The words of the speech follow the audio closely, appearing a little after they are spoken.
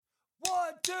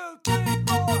2, 3,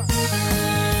 4.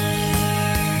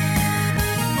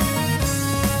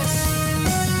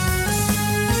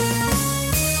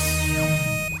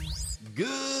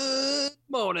 Good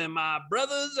morning, my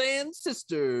brothers and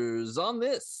sisters. On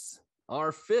this,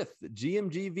 our fifth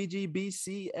GMG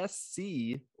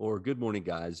VGBCSC, or Good Morning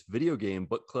Guys, Video Game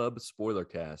Book Club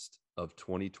Spoilercast of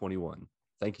 2021.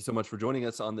 Thank you so much for joining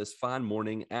us on this fine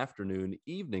morning, afternoon,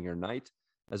 evening, or night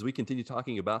as we continue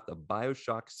talking about the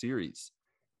Bioshock series.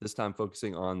 This time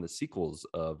focusing on the sequels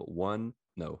of one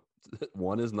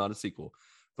is not a sequel.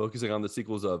 Focusing on the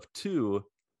sequels of 2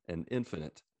 and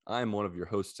Infinite. I am one of your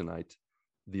hosts tonight,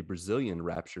 the Brazilian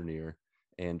Raptureneer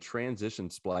and transition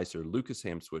splicer Lucas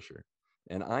Hamswisher.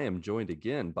 And I am joined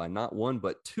again by not one,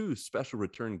 but 2 special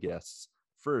return guests.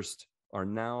 First, our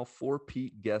now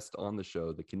 4-peat guest on the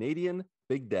show, the Canadian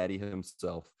Big Daddy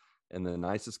himself, and the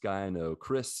nicest guy I know,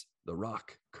 Chris The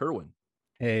Rock Kerwin.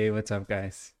 Hey, what's up,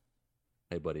 guys?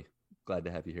 Hey, buddy. Glad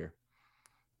to have you here.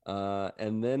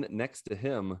 And then next to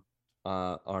him,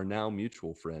 our now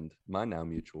mutual friend, my now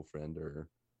mutual friend,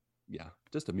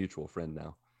 just a mutual friend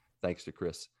now, thanks to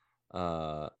Chris,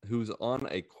 who's on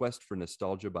a quest for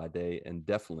nostalgia by day and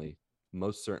definitely,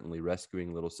 most certainly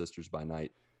rescuing little sisters by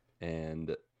night.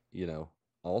 And,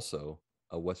 also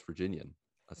a West Virginian,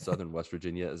 a Southern West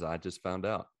Virginia, as I just found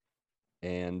out.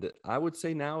 And I would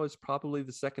say now is probably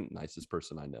the second nicest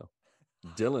person I know.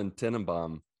 Dylan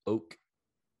Tenenbaum Oak.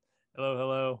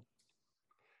 Hello.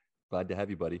 Glad to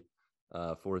have you, buddy,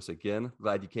 for us again.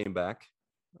 Glad you came back.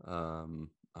 I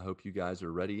hope you guys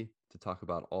are ready to talk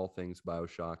about all things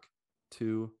Bioshock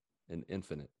 2 and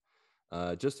Infinite.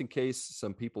 Just in case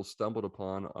some people stumbled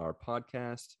upon our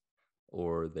podcast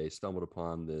or they stumbled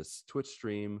upon this Twitch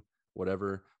stream,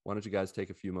 whatever, why don't you guys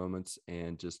take a few moments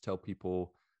and just tell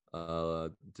people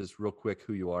just real quick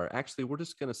who you are. Actually, we're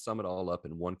just going to sum it all up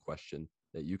in one question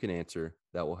that you can answer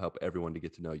that will help everyone to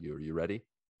get to know you. Are you ready?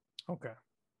 Okay.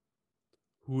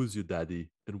 Who is your daddy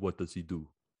and what does he do?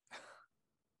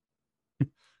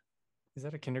 Is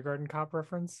that a kindergarten cop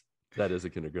reference? That is a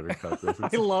kindergarten cop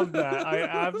reference. I love that. I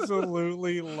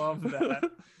absolutely love that.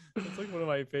 It's like one of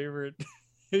my favorite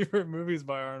movies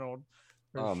by Arnold.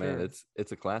 Oh, sure. Man,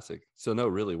 it's a classic. So no,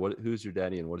 really, who's your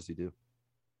daddy and what does he do?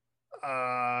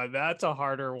 That's a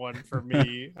harder one for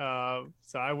me.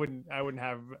 So I wouldn't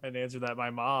have an answer that my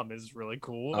mom is really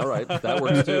cool. All right, that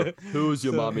works too. Who's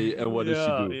your mommy and what does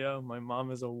she do? Yeah, my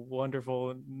mom is a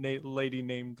wonderful lady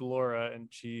named Laura, and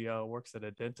she works at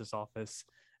a dentist's office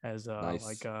as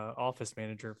nice. Office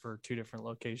manager for 2 different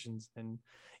locations. And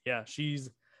yeah, she's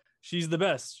the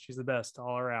best. She's the best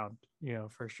all around,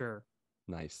 for sure.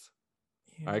 Nice.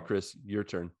 All right, Chris, your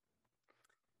turn.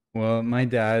 Well, my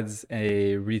dad's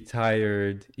a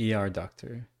retired ER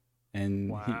doctor, and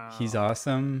wow. he's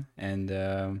awesome. And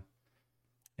I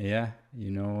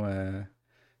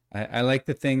like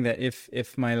to think that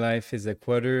if my life is a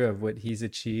quarter of what he's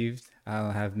achieved,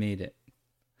 I'll have made it.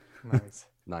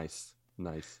 Nice.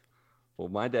 Nice. Well,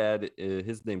 my dad,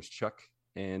 his name's Chuck,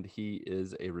 and he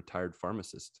is a retired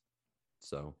pharmacist.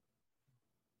 So,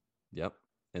 yep.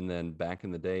 And then back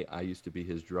in the day, I used to be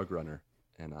his drug runner.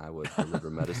 And I would deliver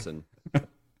medicine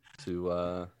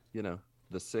to,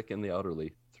 the sick and the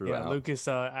elderly throughout. Yeah, Lucas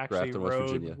actually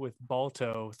rode with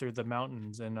Balto through the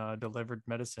mountains and delivered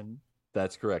medicine.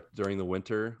 That's correct. During the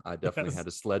winter, I definitely had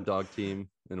a sled dog team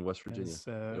in West Virginia.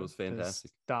 It was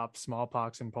fantastic. Stop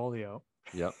smallpox and polio.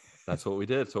 Yep, that's what we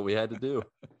did. That's what we had to do.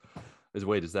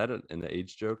 Is that an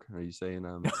age joke? Are you saying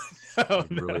I'm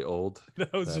really old?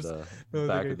 That was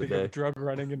back in the day. Drug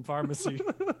running in pharmacy.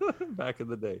 Back in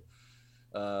the day.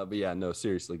 But yeah, no,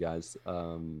 seriously, guys,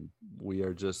 we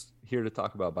are just here to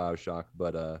talk about Bioshock.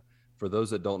 But for those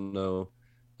that don't know,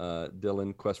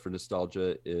 Dylan, Quest for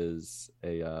Nostalgia, is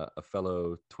a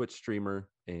fellow Twitch streamer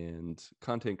and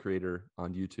content creator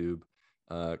on YouTube.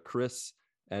 Chris,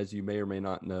 as you may or may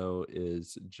not know,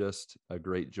 is just a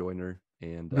great joiner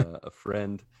and a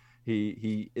friend.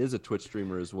 He is a Twitch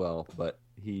streamer as well, but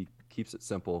he keeps it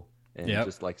simple and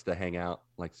just likes to hang out,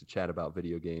 likes to chat about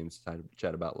video games,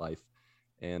 chat about life.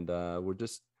 And we're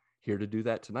just here to do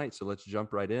that tonight. So let's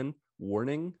jump right in.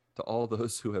 Warning to all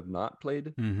those who have not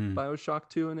played Bioshock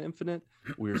 2 and Infinite.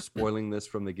 We're spoiling this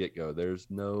from the get-go.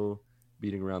 There's no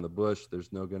beating around the bush. There's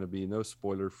going to be no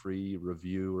spoiler-free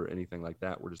review or anything like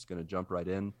that. We're just going to jump right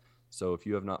in. So if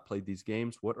you have not played these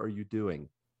games, what are you doing?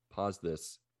 Pause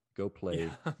this. Go play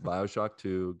Bioshock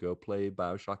 2. Go play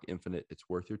Bioshock Infinite. It's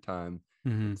worth your time.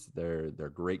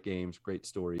 They're great games, great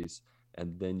stories.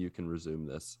 And then you can resume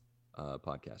this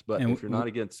podcast. But if you're not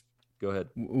against, go ahead.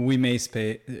 We may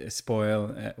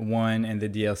spoil 1 and the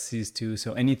DLCs too.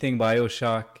 So anything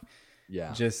Bioshock,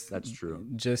 that's true.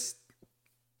 Just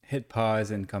hit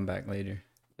pause and come back later.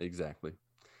 Exactly.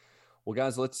 Well,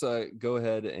 guys, let's go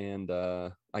ahead and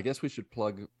I guess we should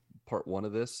plug part 1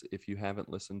 of this. If you haven't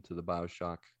listened to the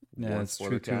Bioshock 1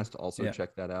 Spoilercast, also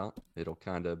check that out. It'll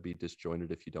kind of be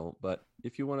disjointed if you don't. But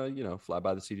if you want to, fly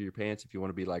by the seat of your pants, if you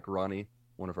want to be like Ronnie,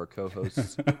 one of our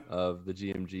co-hosts of the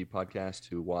GMG podcast,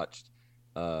 who watched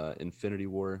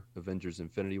Avengers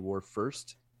Infinity War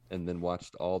first, and then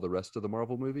watched all the rest of the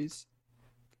Marvel movies,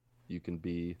 you can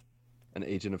be an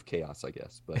agent of chaos, I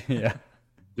guess. But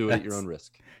do it at your own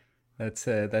risk. That's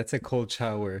a cold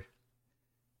shower.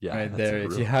 Yeah, right there.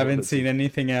 If you haven't seen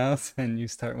anything else and you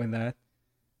start with that,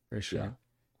 for sure.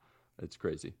 Yeah, it's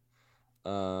crazy.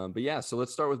 But yeah, so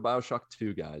let's start with Bioshock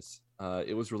 2, guys.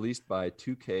 It was released by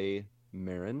 2K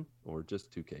Marin, or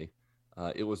just 2K.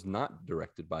 It was not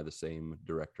directed by the same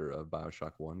director of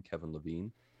Bioshock 1, Ken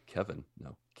Levine.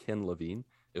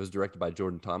 It was directed by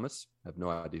Jordan Thomas. I have no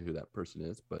idea who that person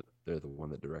is, but they're the one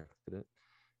that directed it.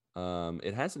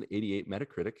 It has an 88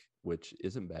 Metacritic, which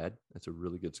isn't bad. That's a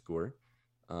really good score.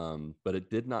 But it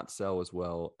did not sell as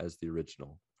well as the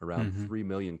original, around 3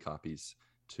 million copies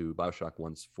to Bioshock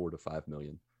 1's 4 to 5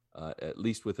 million, at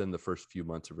least within the first few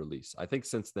months of release. I think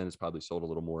since then it's probably sold a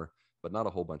little more, but not a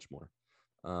whole bunch more.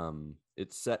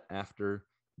 It's set after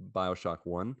Bioshock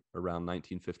 1, around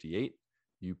 1958.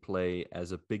 You play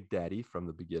as a Big Daddy from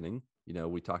the beginning.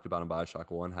 We talked about in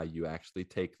Bioshock 1 how you actually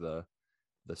take the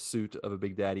suit of a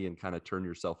Big Daddy and kind of turn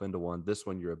yourself into one. This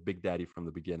one, you're a Big Daddy from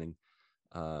the beginning.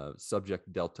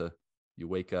 Subject Delta. You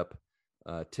wake up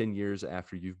 10 years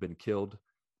after you've been killed,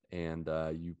 and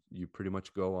you pretty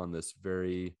much go on this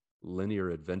very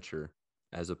linear adventure,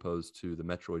 as opposed to the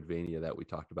Metroidvania that we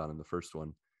talked about in the first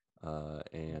one.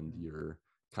 And you're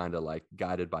kind of like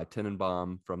guided by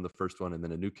Tenenbaum from the first one, and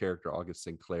then a new character, August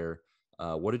Sinclair.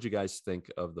 What did you guys think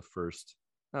of the first?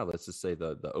 Let's just say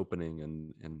the opening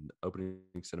and opening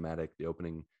cinematic, the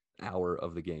opening hour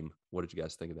of the game. What did you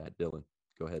guys think of that, Dylan?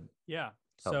 Go ahead. Yeah.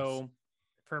 So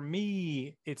for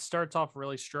me, it starts off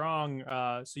really strong.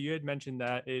 So you had mentioned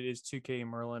that it is 2K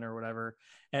Merlin or whatever,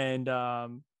 and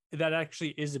that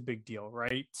actually is a big deal,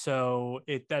 right? So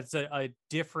that's a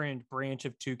different branch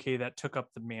of 2K that took up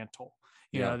the mantle.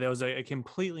 There was a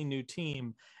completely new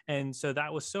team. And so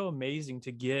that was so amazing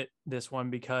to get this one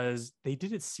because they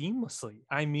did it seamlessly.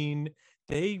 I mean,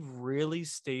 they really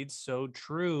stayed so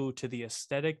true to the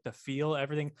aesthetic, the feel,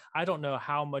 everything. I don't know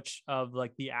how much of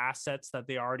like the assets that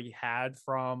they already had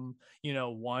from,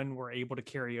 1 were able to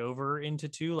carry over into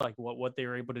 2, like what they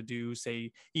were able to do,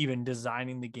 say, even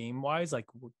designing the game wise. Like,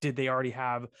 did they already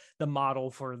have the model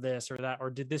for this or that, or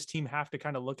did this team have to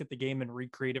kind of look at the game and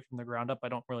recreate it from the ground up? I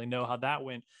don't really know how that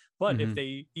went, but if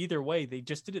they, either way, they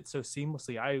just did it so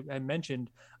seamlessly. I mentioned,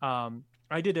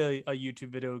 I did a YouTube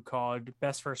video called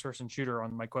Best First Person Shooter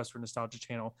on my Quest for Nostalgia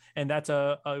channel. And that's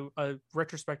a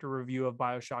retrospective review of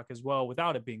Bioshock as well,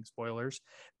 without it being spoilers.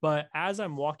 But as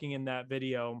I'm walking in that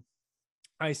video,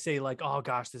 I say like, oh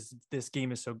gosh, this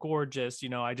game is so gorgeous.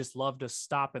 I just love to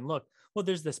stop and look. Well,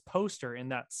 there's this poster in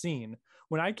that scene.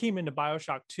 When I came into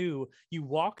Bioshock 2, you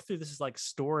walk through this like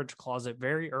storage closet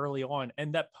very early on,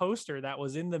 and that poster that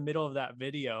was in the middle of that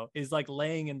video is like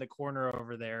laying in the corner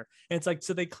over there. And it's like,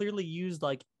 so they clearly used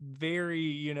like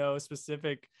very,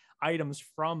 specific items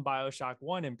from Bioshock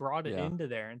 1 and brought it into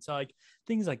there. And so like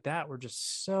things like that were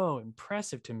just so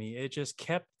impressive to me. It just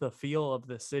kept the feel of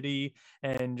the city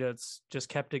and just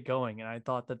kept it going. And I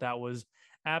thought that was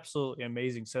absolutely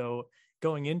amazing. So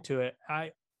going into it,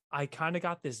 I kind of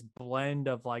got this blend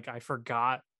of like, I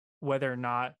forgot whether or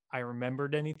not I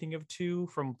remembered anything of 2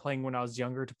 from playing when I was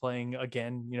younger to playing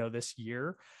again, this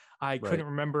year. I couldn't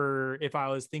remember if I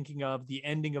was thinking of the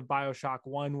ending of Bioshock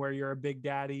 1 where you're a Big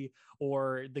Daddy,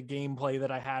 or the gameplay that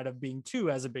I had of being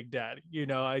 2 as a Big Daddy.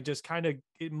 I just kind of,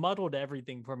 it muddled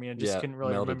everything for me and just couldn't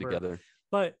really remember. Together.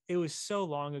 But it was so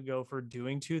long ago for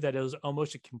doing 2 that it was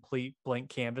almost a complete blank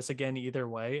canvas again, either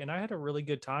way. And I had a really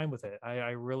good time with it.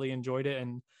 I really enjoyed it.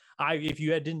 And if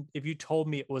you told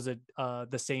me it was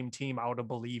the same team, I would have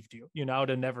believed you. I would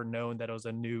have never known that it was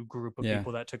a new group of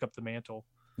people that took up the mantle.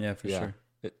 Yeah, for sure.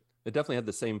 It definitely had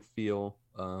the same feel.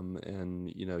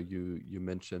 And you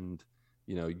mentioned,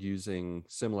 using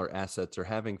similar assets or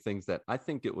having things that I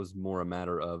think it was more a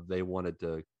matter of they wanted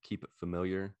to keep it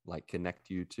familiar, like connect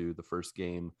you to the first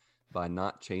game by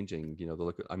not changing, the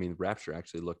look. I mean, Rapture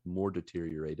actually looked more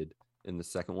deteriorated in the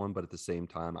second one, but at the same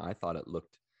time, I thought it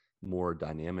looked more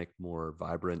dynamic, more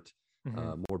vibrant,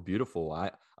 more beautiful.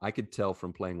 I could tell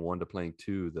from playing 1 to playing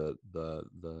 2,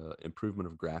 the improvement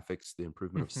of graphics, the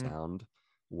improvement of sound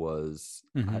was,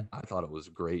 I thought it was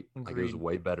great. Agreed. Like, it was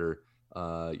way better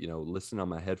listening on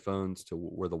my headphones to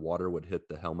where the water would hit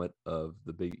the helmet of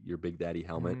your Big Daddy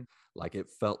helmet. Like it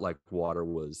felt like water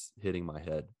was hitting my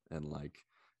head, and like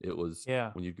it was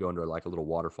when you go under like a little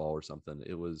waterfall or something.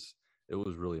 It was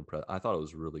really impressive. I thought it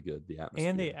was really good. The atmosphere.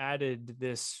 And they added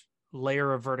this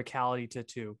layer of verticality to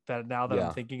 2 that now that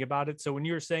I'm thinking about it. So when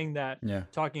you were saying that,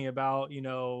 talking about,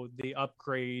 the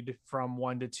upgrade from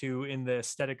 1 to 2 in the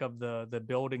aesthetic of the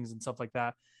buildings and stuff like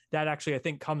that, that actually I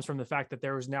think comes from the fact that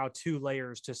there was now 2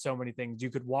 layers to so many things. You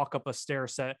could walk up a stair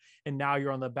set and now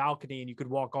you're on the balcony, and you could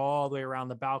walk all the way around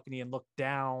the balcony and look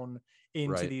down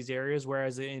into these areas.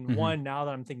 Whereas in 1, now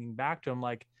that I'm thinking back to, I'm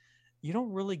like, you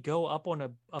don't really go up on a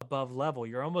above level.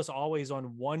 You're almost always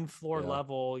on 1 floor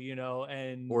level,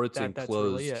 and or it's enclosed. That's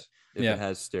really it. If it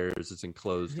has stairs, it's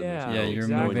enclosed. Yeah, you're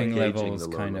moving levels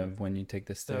kind of when you take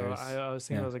the stairs. So I was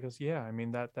thinking, I was like, I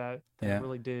mean that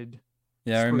really did.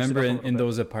 Yeah, I remember in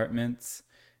those apartments,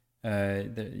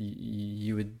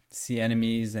 you would see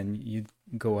enemies and you'd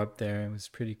go up there. It was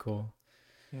pretty cool.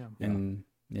 Yeah, and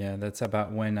that's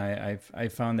about when I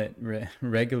found that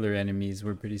regular enemies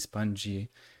were pretty spongy.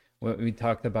 What we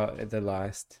talked about at the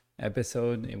last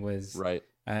episode, it was right.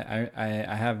 I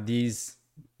have these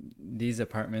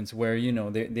apartments where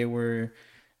they were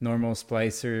normal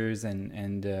splicers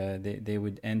and they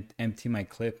would empty my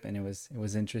clip, and it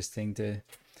was interesting to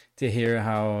hear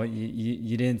how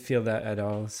you didn't feel that at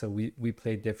all. So we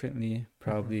played differently.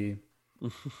 Probably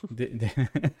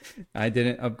I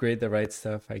didn't upgrade the right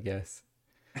stuff, I guess.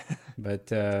 But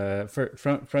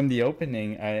from the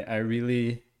opening, I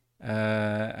really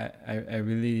I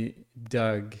really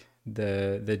dug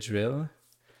the drill.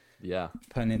 Yeah,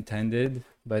 pun intended.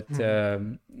 But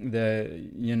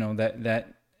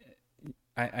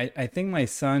I think my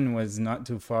son was not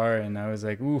too far, and I was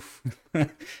like, oof,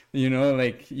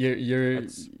 like you're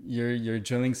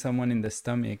drilling someone in the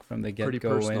stomach from the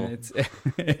get-go, and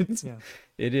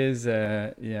it is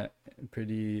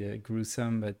pretty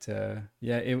gruesome, but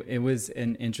it was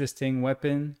an interesting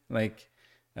weapon, like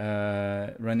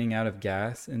running out of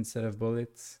gas instead of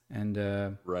bullets, and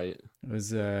right,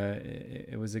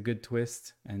 it was a good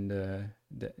twist, and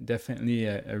definitely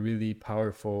a really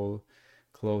powerful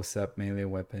close-up melee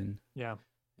weapon. Yeah,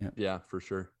 for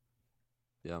sure.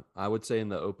 Yeah, I would say in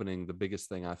the opening, the biggest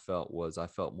thing I felt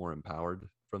more empowered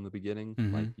from the beginning.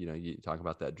 Like, you talk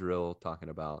about that drill, talking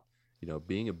about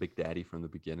being a big daddy from the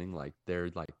beginning. Like, they're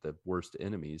like the worst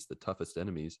enemies, the toughest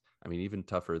enemies. I mean, even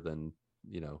tougher than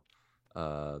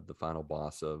the final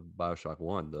boss of Bioshock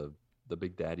 1. The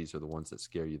big daddies are the ones that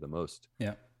scare you the most.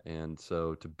 Yeah. And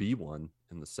so to be one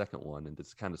in the second one, and to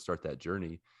kind of start that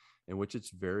journey in which it's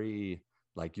very,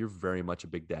 like, you're very much a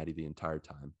big daddy the entire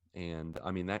time. And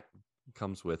I mean, that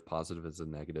comes with positives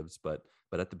and negatives, but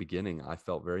at the beginning I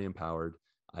felt very empowered.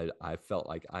 I felt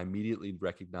like I immediately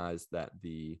recognized that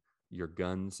your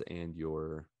guns and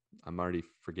I'm already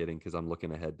forgetting because I'm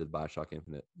looking ahead to Bioshock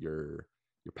Infinite, your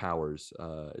powers,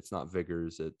 it's not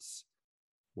vigors, it's,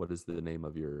 what is the name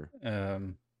of your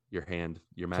hand,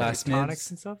 your magic tonics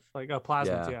and stuff, like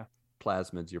plasmids.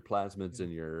 Plasmids, your plasmids,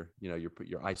 and your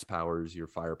ice powers, your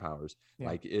fire powers.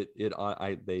 Like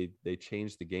they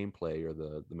changed the gameplay or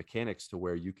the mechanics to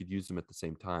where you could use them at the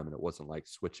same time, and it wasn't like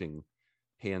switching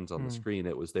hands on the screen.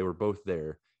 They were both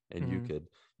there, and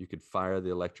you could fire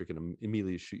the electric and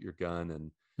immediately shoot your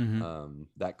gun, and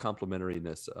that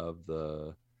complementariness of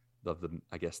the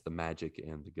I guess the magic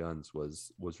and the guns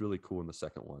was really cool in the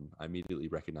second one. I immediately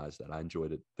recognized that. I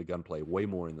enjoyed the gunplay way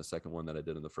more in the second one than I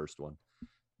did in the first one.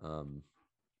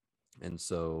 And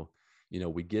so,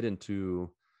 we get into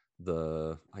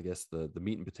the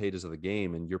meat and potatoes of the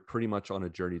game, and you're pretty much on a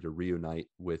journey to reunite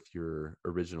with your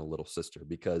original little sister,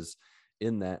 because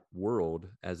in that world,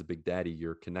 as a big daddy,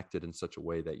 you're connected in such a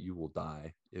way that you will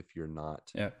die if you're not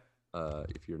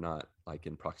like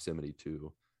in proximity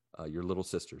to your little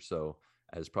sister. So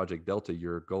as Project Delta,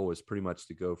 your goal is pretty much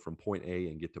to go from point A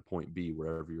and get to point B,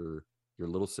 wherever your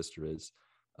little sister is.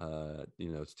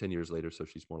 It's 10 years later, so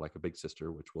she's more like a big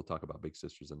sister, which we'll talk about big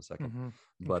sisters in a second.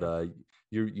 But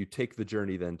you take the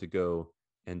journey then to go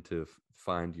and to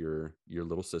find your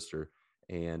little sister,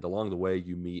 and along the way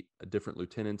you meet different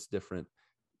lieutenants, different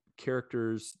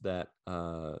characters that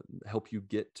help you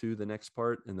get to the next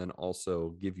part, and then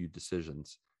also give you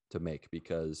decisions to make,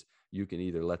 because you can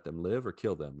either let them live or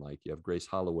kill them. Like, you have Grace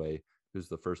Holloway, who's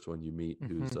the first one you meet,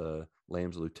 who's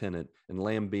Lamb's lieutenant, and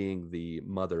Lamb being the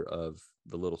mother of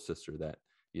the little sister that,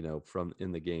 from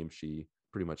in the game, she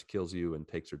pretty much kills you and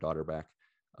takes her daughter back.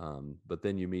 But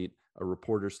then you meet a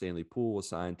reporter, Stanley Poole, a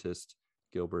scientist,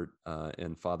 Gilbert,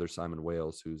 and Father Simon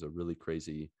Wales, who's a really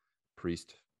crazy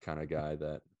priest kind of guy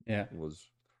that was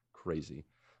crazy.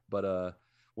 But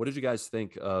what did you guys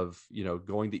think of,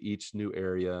 going to each new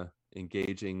area,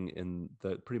 engaging in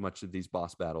the pretty much these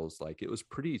boss battles? Like, it was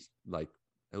pretty, like,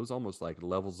 it was almost like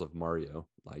levels of Mario.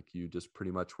 Like, you just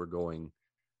pretty much were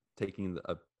taking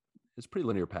it's a pretty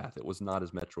linear path. It was not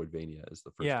as Metroidvania as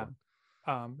the first one.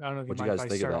 I don't know if you What'd you mind if guys I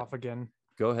think of start that? off again.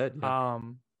 Go ahead. Yeah.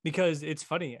 Because it's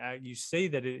funny. You say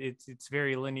that it's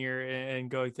very linear and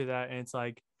going through that, and it's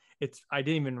like I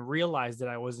didn't even realize that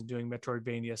I wasn't doing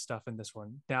Metroidvania stuff in this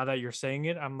one. Now that you're saying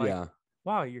it, I'm like,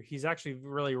 wow, he's actually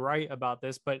really right about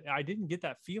this. But I didn't get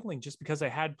that feeling just because I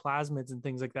had plasmids and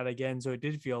things like that again. So it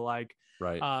did feel like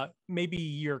maybe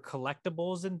your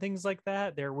collectibles and things like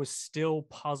that. There was still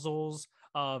puzzles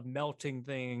of melting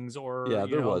things or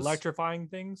electrifying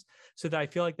things, so that I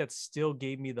feel like that still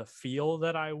gave me the feel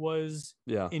that I was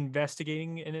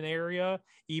investigating in an area,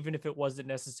 even if it wasn't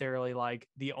necessarily like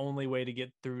the only way to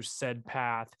get through said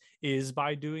path is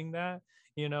by doing that.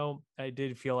 I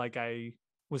did feel like I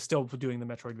was still doing the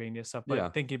Metroidvania stuff,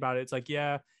 but thinking about it, it's like,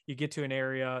 you get to an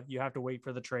area, you have to wait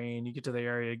for the train, you get to the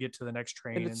area, get to the next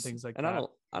train and things like that.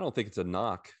 I don't think it's a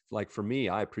knock. Like, for me,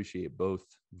 I appreciate both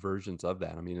versions of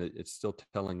that. I mean, it's still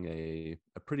telling a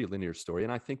pretty linear story.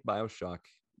 And I think Bioshock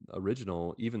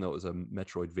original, even though it was a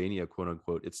Metroidvania, quote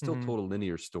unquote, it's still told a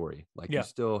linear story. Like, you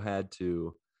still had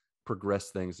to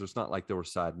progress things. There's not like there were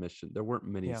side missions. There weren't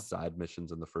many side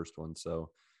missions in the first one. So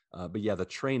but the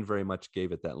train very much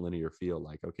gave it that linear feel.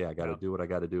 Like, okay, I got to do what I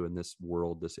got to do in this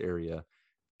world, this area,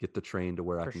 get the train to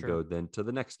where I can go then to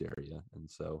the next area. And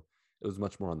so it was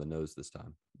much more on the nose this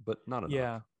time, but not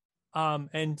enough.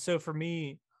 And so for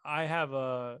me, I have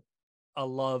a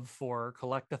love for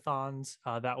collectathons.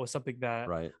 That was something that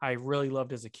I really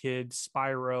loved as a kid.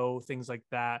 Spyro, things like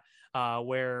that,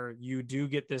 where you do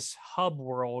get this hub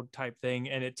world type thing,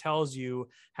 and it tells you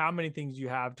how many things you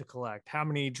have to collect, how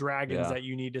many dragons that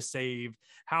you need to save,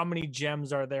 how many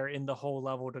gems are there in the whole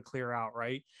level to clear out,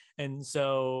 right? And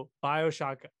so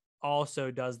Bioshock also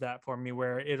does that for me,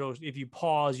 where if you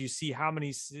pause, you see how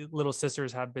many little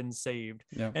sisters have been saved,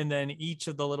 and then each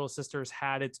of the little sisters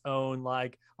had its own,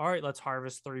 like, all right, let's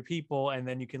harvest 3 people, and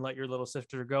then you can let your little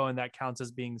sister go, and that counts as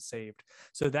being saved.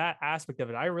 So that aspect of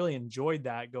it, I really enjoyed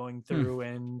that, going through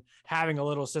and having a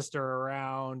little sister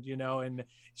around, and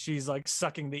she's like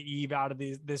sucking the Eve out of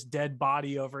this dead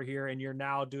body over here, and you're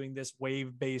now doing this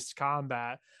wave-based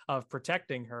combat of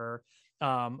protecting her.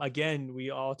 Again,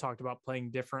 we all talked about playing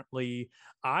differently.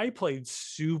 I played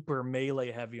super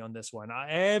melee heavy on this one.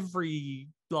 Every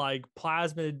like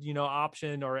plasmid,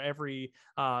 option, or every,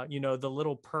 the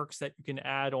little perks that you can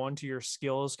add onto your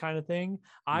skills kind of thing.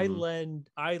 I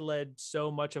led so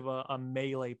much of a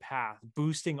melee path,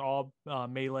 boosting all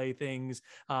melee things,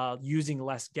 using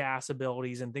less gas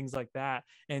abilities and things like that.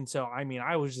 And so, I mean,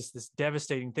 I was just this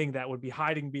devastating thing that would be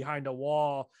hiding behind a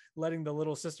wall, letting the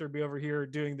little sister be over here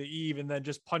doing the Eve, and then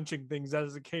just punching things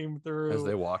as it came through, as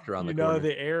they walked around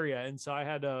the area. And so I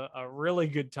had a really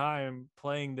good time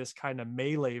playing this kind of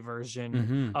melee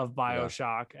version of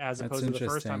Bioshock, as opposed to the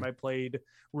first time I played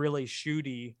really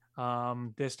shooty.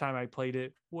 This time I played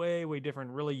it way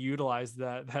different, really utilized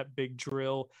that big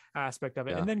drill aspect of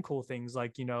it. And then cool things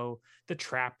like, the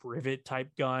trap rivet type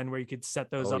gun, where you could set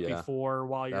those up before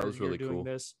while you're really doing cool.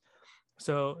 This.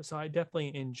 So I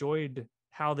definitely enjoyed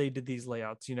how they did these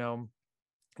layouts,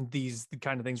 these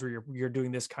kind of things where you're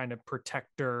doing this kind of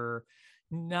protector,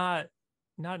 not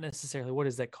necessarily, what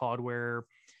is that called, where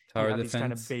tower you have defense, these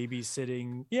kind of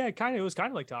babysitting. It was kind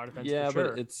of like tower defense. Yeah, for sure.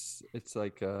 But it's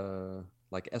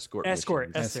like escort.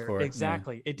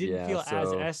 Exactly. Yeah. It didn't feel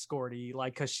as escorty,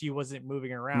 like, because she wasn't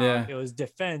moving around. It was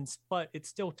defense, but it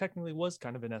still technically was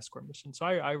kind of an escort mission. So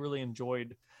I really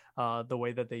enjoyed the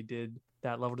way that they did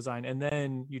that level design. And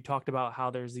then you talked about how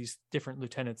there's these different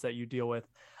lieutenants that you deal with.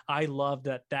 I love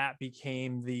that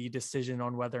became the decision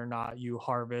on whether or not you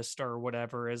harvest or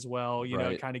whatever as well.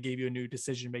 It kind of gave you a new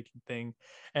decision-making thing.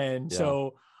 And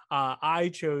so I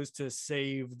chose to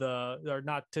save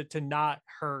not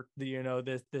hurt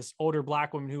the, this older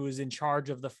black woman who was in charge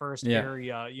of the first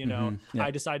area. I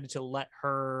decided to let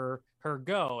her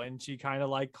go, and she kind of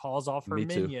like calls off her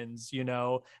minions,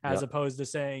 as opposed to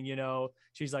saying,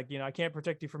 she's like, I can't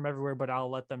protect you from everywhere, but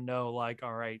I'll let them know, like,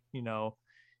 all right,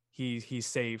 he's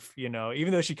safe,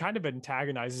 even though she kind of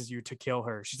antagonizes you to kill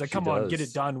her. She's like, come on, get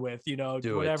it done with,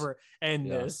 do whatever, end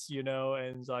this, and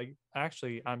it's like,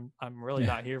 actually, I'm really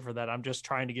not here for that. I'm just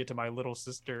trying to get to my little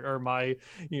sister, or my,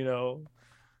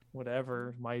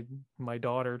 whatever, my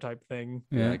daughter type thing.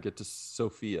 Get to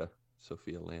Sophia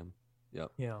Lamb.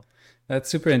 Yeah, that's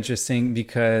super interesting,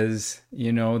 because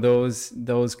those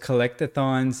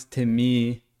collectathons, to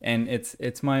me, and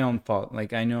it's my own fault.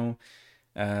 Like, I know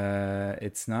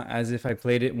It's not as if I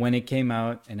played it when it came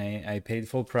out and I paid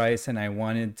full price and I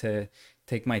wanted to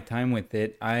take my time with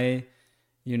it.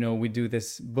 We do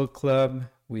this book club.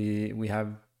 We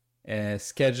have a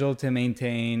schedule to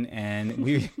maintain, and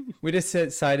we just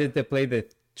decided to play the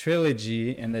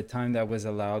trilogy in the time that was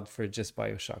allowed for just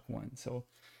Bioshock 1. So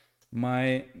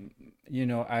I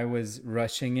was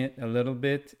rushing it a little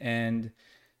bit, and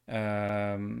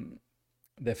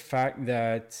the fact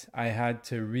that I had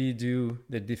to redo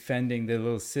the defending the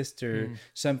little sister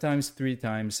sometimes 3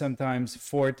 times, sometimes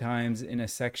 4 times in a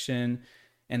section.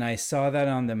 And I saw that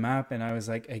on the map and I was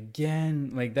like,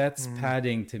 again, like that's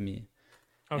padding to me.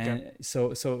 Okay. And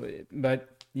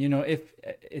but if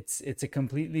it's a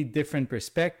completely different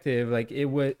perspective, like it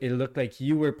looked like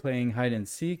you were playing hide and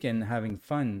seek and having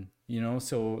fun,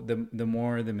 so the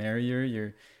more the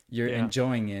merrier. You're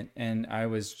enjoying it, and I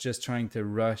was just trying to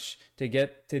rush to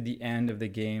get to the end of the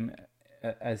game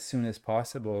as soon as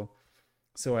possible,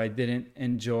 so I didn't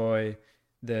enjoy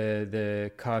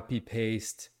the copy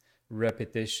paste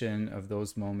repetition of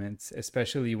those moments,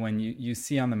 especially when you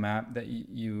see on the map that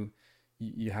you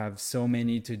have so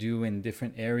many to do in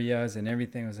different areas and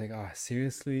everything. I was like, oh,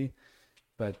 seriously?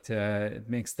 But it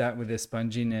makes that with the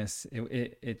sponginess,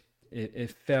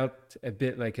 it felt a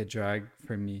bit like a drag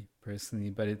for me personally,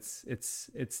 but it's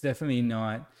definitely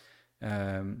not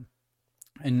a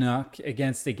knock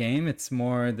against the game. It's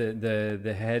more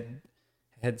the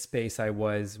headspace I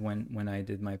was when I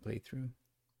did my playthrough.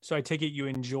 So I take it you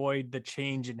enjoyed the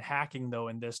change in hacking though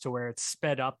in this, to where it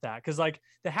sped up that, because like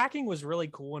the hacking was really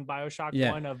cool in Bioshock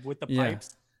 1 with the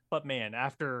pipes, but man,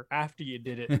 after you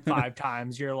did it 5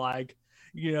 times, you're like,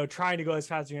 trying to go as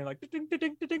fast as you're like,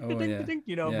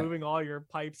 moving all your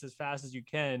pipes as fast as you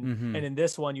can. And in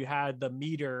this one, you had the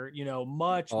meter,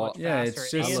 much faster.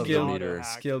 It's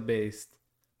just skill based.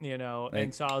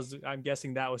 And so I'm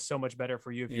guessing that was so much better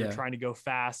for you if you're trying to go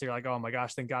fast. You're like, oh my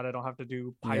gosh, thank God I don't have to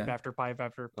do pipe after pipe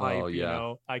after pipe.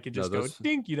 I could just go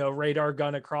dink, radar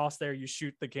gun across there. You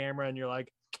shoot the camera and you're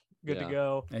like, good to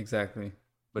go. Exactly.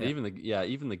 But even the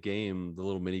game, the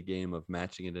little mini game of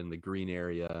matching it in the green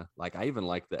area, like I even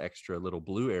like the extra little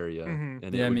blue area, and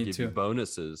it would give you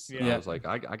bonuses. I was like,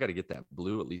 I got to get that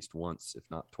blue at least once, if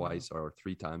not twice or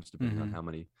 3 times, depending on how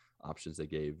many options they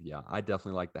gave. Yeah, I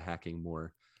definitely like the hacking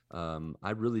more.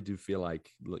 I really do feel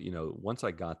like, once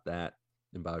I got that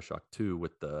in Bioshock 2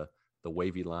 with the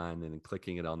wavy line and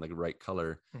clicking it on the right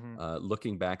color,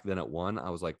 looking back then at 1, I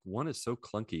was like, 1 is so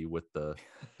clunky with the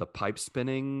pipe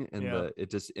spinning and it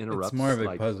just interrupts. It's more of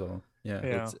a puzzle.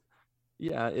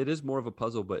 It is more of a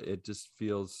puzzle, but it just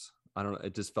feels, I don't know,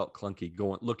 it just felt clunky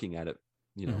looking at it,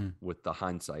 with the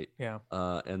hindsight.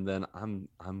 And then I'm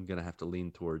gonna have to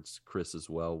lean towards Chris as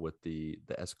well with the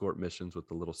escort missions with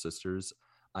the little sisters.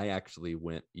 I actually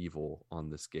went evil on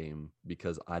this game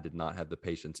because I did not have the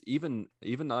patience, even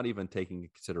not even taking into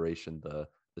consideration the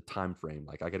time frame.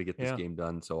 Like, I got to get this game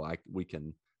done so we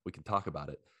can talk about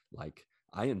it. Like,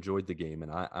 I enjoyed the game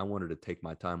and I wanted to take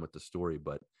my time with the story,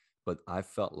 but I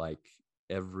felt like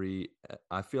every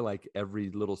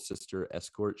little sister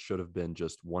escort should have been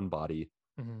just one body,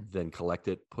 then collect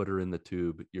it, put her in the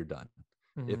tube, you're done.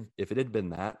 If it had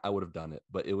been that, I would have done it,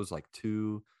 but it was like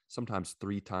 2, sometimes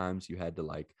 3 times you had to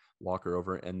like walk her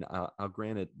over. And I'll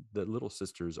grant it, the little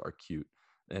sisters are cute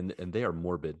and they are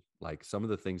morbid. Like, some of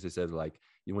the things they said, like,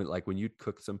 when you'd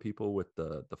cook some people with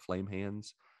the flame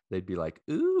hands, they'd be like,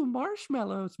 "Ooh,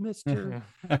 marshmallows, Mr.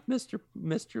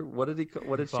 What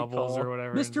did she call or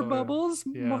whatever, Mr. Bubbles,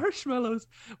 marshmallows?"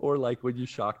 Or like when you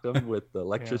shocked them with the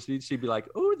electricity, she'd be like,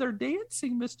 "Oh, they're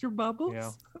dancing, Mr.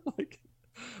 Bubbles."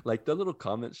 Like the little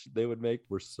comments they would make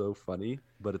were so funny,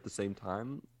 but at the same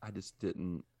time, I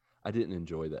didn't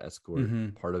enjoy the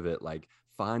escort part of it. Like,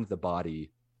 find the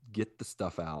body, get the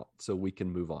stuff out so we can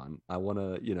move on. I want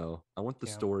the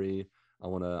story.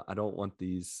 I don't want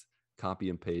these copy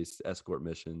and paste escort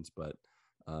missions, but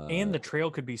and the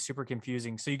trail could be super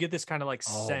confusing. So you get this kind of like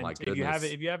scent. If you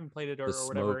haven't played it or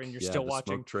whatever, and you're still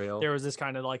watching, there was this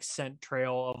kind of like scent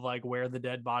trail of like where the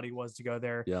dead body was to go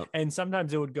there. And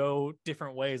sometimes it would go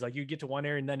different ways. Like, you get to one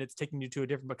area and then it's taking you to a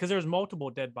different, because there's multiple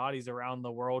dead bodies around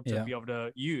the world to be able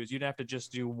to use. You'd have to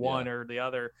just do one or the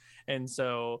other. And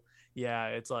so,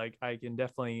 it's like, I can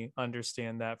definitely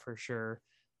understand that for sure.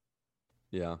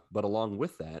 Yeah. But along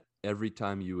with that, every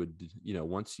time you would,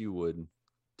 once you would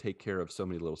take care of so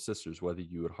many little sisters, whether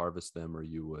you would harvest them or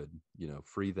you would,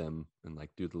 free them and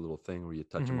like do the little thing where you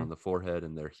touch them on the forehead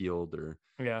and they're healed, or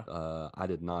I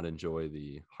did not enjoy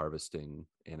the harvesting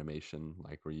animation,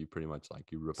 like where you pretty much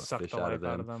like you rip a Suck fish the out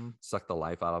life of them, suck the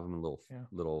life out of them.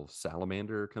 Little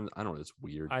salamander comes. I don't know. It's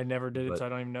weird. I never did it, so I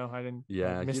don't even know. I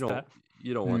missed that.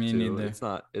 You don't want Me to. neither.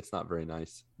 It's not very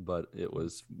nice, but it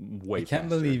was way. I can't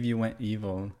believe you went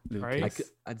evil, Lucas.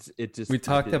 Right? We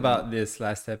talked about this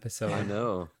last episode. I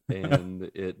know, and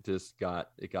it got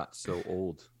so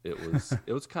old. It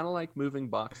was kind of like moving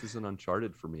boxes in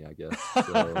Uncharted for me, I guess.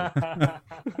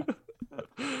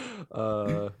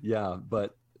 So, yeah,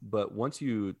 but once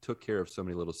you took care of so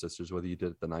many little sisters, whether you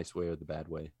did it the nice way or the bad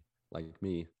way, like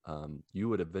me, you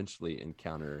would eventually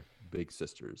encounter big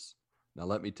sisters. Now,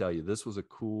 let me tell you, this was a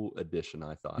cool addition,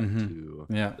 I thought, to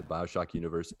the Bioshock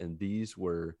universe. And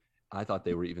I thought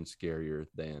they were even scarier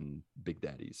than Big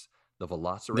Daddies. The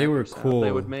velociraptor they were cool.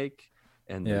 They would make,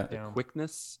 and the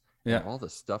quickness, and all the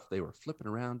stuff they were flipping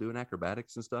around, doing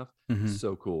acrobatics and stuff.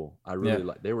 So cool. I really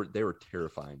like. They were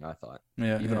terrifying, I thought.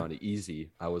 Even on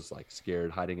easy, I was like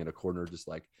scared, hiding in a corner, just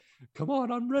like, come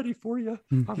on, I'm ready for you.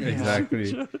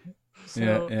 Exactly.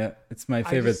 So, it's my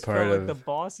favorite part of the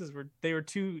bosses were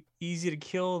too easy to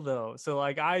kill though. So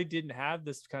like I didn't have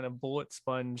this kind of bullet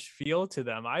sponge feel to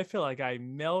them. I feel like I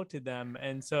melted them,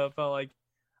 and so it felt like,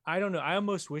 I don't know, I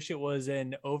almost wish it was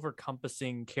an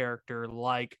overcompassing character.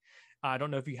 Like, I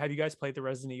don't know if have you guys played the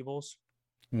Resident Evils?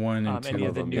 1 and 2, any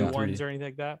of the new ones or anything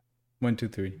like that? 1, 2,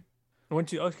 3. 1,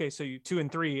 2. Okay, so 2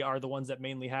 and 3 are the ones that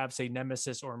mainly have, say,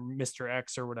 Nemesis or Mr.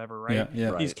 X or whatever, right?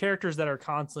 Yeah. These characters that are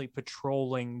constantly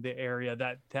patrolling the area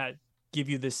that give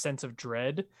you this sense of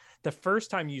dread. The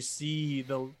first time you see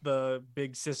the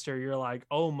big sister, you're like,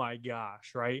 oh my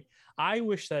gosh, right? I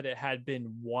wish that it had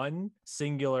been one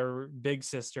singular big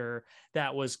sister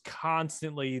that was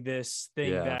constantly this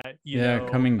thing that you know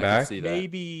coming back.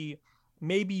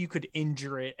 Maybe you could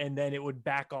injure it and then it would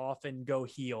back off and go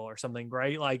heal or something,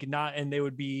 right? Like and they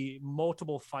would be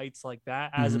multiple fights like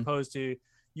that, as opposed to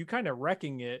you kind of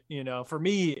wrecking it. You know, for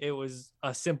me, it was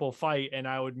a simple fight and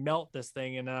I would melt this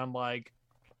thing. And I'm like,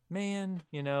 man,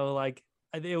 you know, like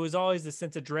it was always the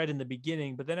sense of dread in the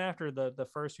beginning. But then after the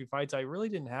first few fights, I really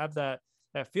didn't have that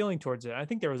feeling towards it. I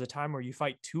think there was a time where you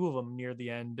fight 2 of them near the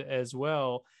end as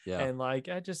well. Yeah. And like,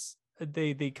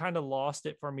 they kind of lost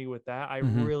it for me with that. I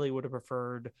really would have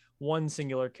preferred one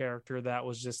singular character that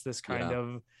was just this kind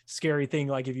of scary thing.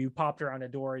 Like if you popped around a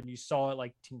door and you saw it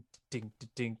like tink, tink,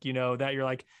 tink, you know, that you're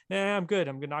like, nah, I'm good.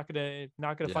 I'm not gonna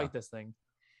fight this thing.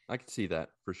 I can see that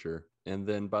for sure. And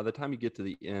then by the time you get to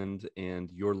the end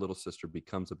and your little sister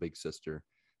becomes a big sister,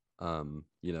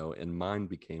 you know, and mine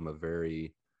became a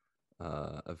very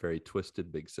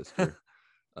twisted big sister.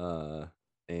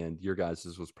 And your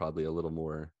guys's was probably a little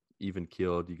more even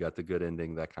keeled. You got the good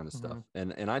ending, that kind of stuff.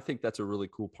 And I think that's a really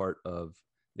cool part of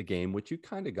the game, which you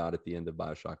kind of got at the end of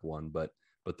Bioshock 1, but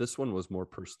this one was more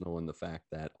personal in the fact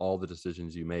that all the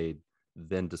decisions you made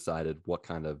then decided what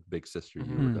kind of big sister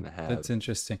you were going to have. That's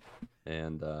interesting.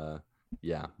 And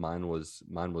mine was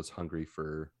hungry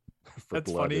for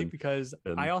that's blood. Funny because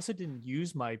I also didn't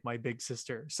use my big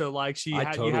sister, so like you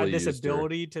had this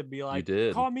ability to be like,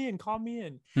 call me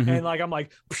in, and like I'm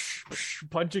like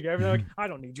punching everything, like, I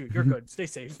don't need you, you're good, stay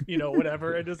safe, you know,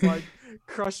 whatever, and just like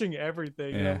crushing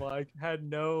everything. And I'm like,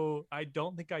 I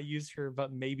don't think I used her,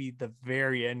 but maybe the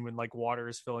very end when like water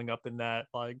is filling up in that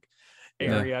like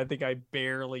area. I think I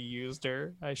barely used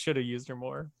her. I should have used her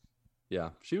more. Yeah,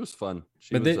 she was fun.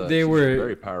 She were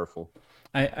very powerful.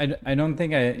 I don't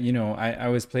think I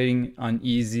was playing on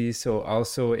easy, so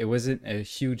also it wasn't a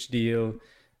huge deal.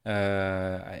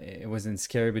 It wasn't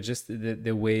scary, but just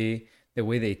the way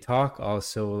they talk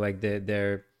also, like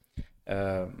their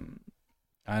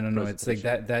I don't know, it's like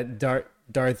that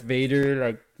Darth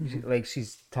Vader, like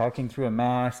she's talking through a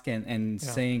mask and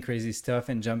saying crazy stuff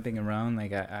and jumping around.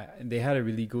 Like they had a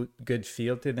really good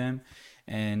feel to them.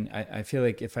 And I feel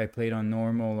like if I played on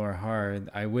normal or hard,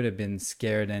 I would have been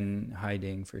scared and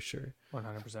hiding for sure.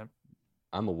 100%.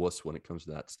 I'm a wuss when it comes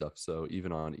to that stuff. So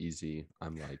even on easy,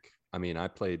 I'm like, I mean, I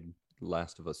played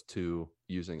Last of Us 2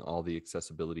 using all the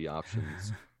accessibility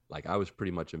options. Like I was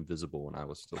pretty much invisible and I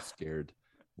was still scared,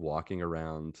 walking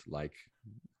around, like,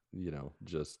 you know,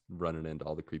 just running into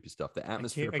all the creepy stuff. The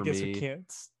atmosphere for me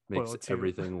makes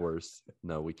everything worse.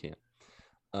 No, we can't.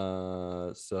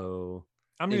 So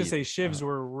I'm going to say shivs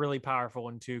were really powerful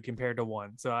in 2 compared to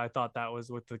 1. So I thought that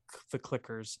was with the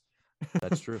clickers.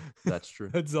 That's true.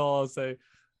 That's all I'll say.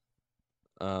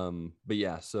 But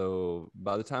yeah, so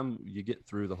by the time you get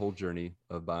through the whole journey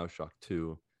of Bioshock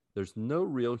 2, there's no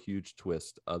real huge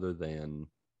twist other than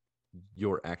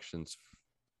your actions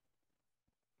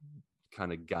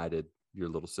kind of guided your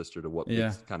little sister to what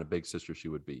kind of big sister she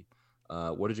would be.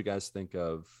 What did you guys think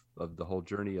of the whole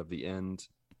journey, of the end?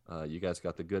 You guys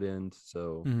got the good end.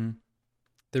 So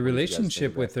the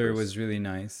relationship with her was really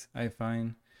nice, I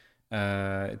find.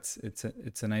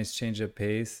 It's a nice change of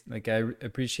pace. Like, I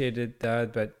appreciated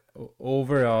that, but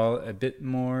overall a bit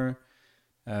more,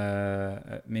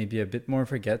 maybe a bit more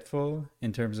forgetful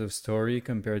in terms of story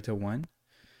compared to one.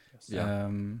 Yeah.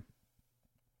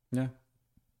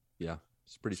 Yeah,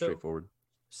 it's pretty straightforward.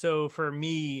 So for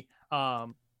me,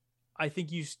 I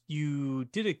think you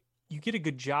get a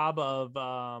good job of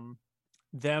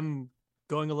them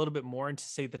going a little bit more into,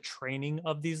 say, the training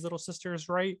of these little sisters,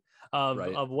 right?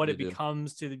 Of what it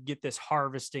becomes to get this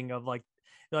harvesting of like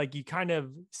you kind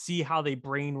of see how they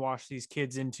brainwash these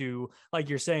kids into, like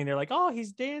you're saying, they're like, oh,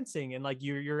 he's dancing, and like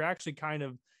you're actually kind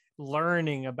of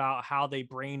learning about how they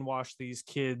brainwash these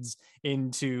kids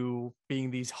into being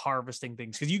these harvesting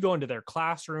things, because you go into their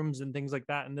classrooms and things like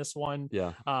that in this one.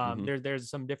 There's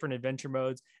some different adventure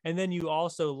modes, and then you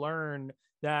also learn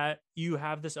that you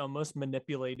have this almost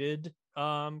manipulated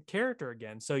character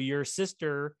again. So your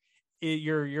sister,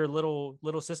 your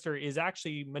little sister, is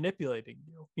actually manipulating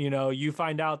you. You know, you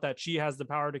find out that she has the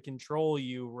power to control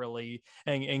you, really,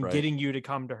 and getting you to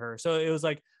come to her. So it was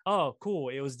like, oh, cool.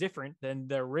 It was different than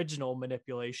the original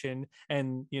manipulation,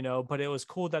 and but it was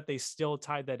cool that they still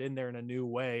tied that in there in a new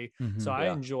way. So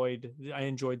I enjoyed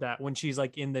that when she's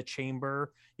like in the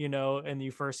chamber, and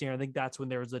you first see her. I think that's when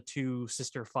there was a two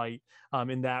sister fight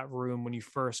in that room when you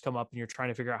first come up and you're trying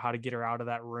to figure out how to get her out of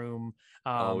that room.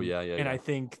 And I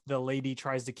think the lady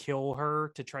tries to kill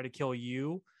her to try to kill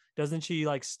you. Doesn't she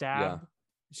like stab?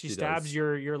 She stabs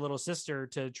your little sister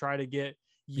to try to get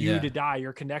you to die,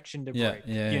 your connection to break,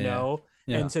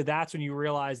 and so that's when you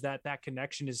realize that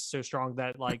connection is so strong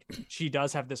that like she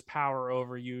does have this power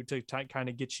over you to kind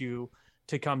of get you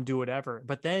to come do whatever.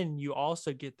 But then you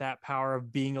also get that power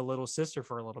of being a little sister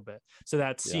for a little bit. So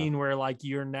that scene where like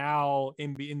you're now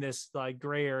in this like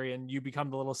gray area and you become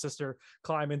the little sister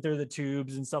climbing through the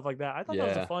tubes and stuff like that. I thought that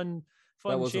was a fun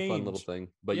that was change. A fun little thing.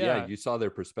 But you saw their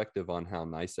perspective on how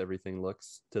nice everything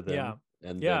looks to them.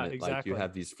 And then like you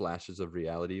have these flashes of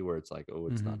reality where it's like, oh,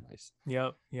 it's not nice.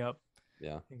 Yep.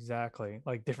 Yeah, exactly.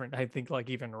 Like different, I think like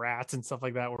even rats and stuff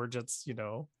like that were just,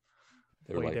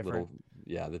 they're like different.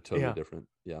 They're totally different.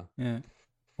 Yeah.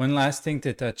 One last thing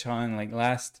to touch on, like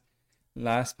last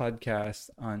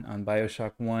podcast on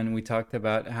Bioshock 1, we talked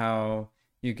about how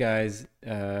you guys,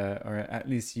 or at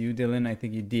least you, Dylan, I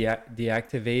think you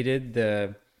deactivated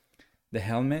the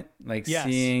helmet, like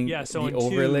seeing so the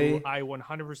overlay. 2, I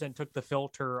 100% took the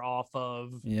filter off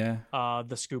of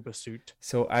the scuba suit.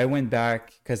 So I went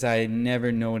back because I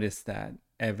never noticed that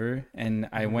ever, and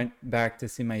I went back to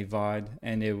see my VOD,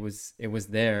 and it was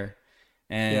there,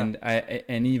 and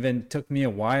and even took me a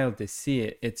while to see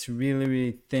it. It's really,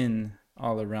 really thin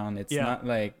all around. It's not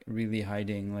like really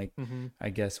hiding, like I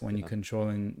guess when you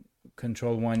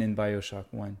control one in Bioshock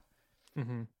 1.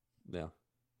 Yeah.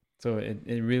 So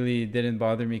it really didn't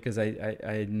bother me because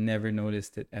I never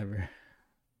noticed it ever.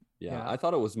 Yeah, I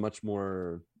thought it was much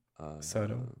more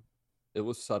subtle. It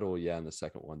was subtle, in the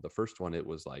second one. The first one, it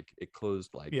was like it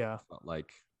closed like like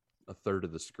a third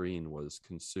of the screen was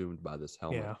consumed by this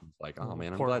helmet. It's like, oh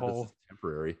man, I'm glad this is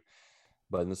temporary.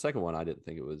 But in the second one, I didn't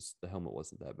think the helmet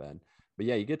wasn't that bad. But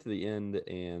you get to the end,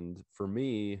 and for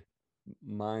me,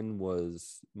 mine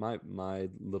was my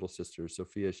little sister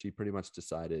Sophia. She pretty much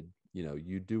decided,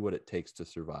 you do what it takes to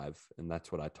survive, and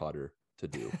that's what I taught her to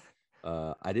do.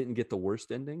 I didn't get the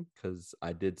worst ending because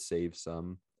I did save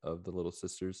some of the little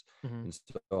sisters, and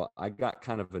so I got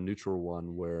kind of a neutral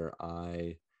one where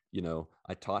I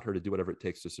taught her to do whatever it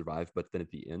takes to survive, but then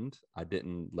at the end I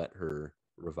didn't let her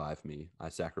revive me. I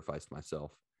sacrificed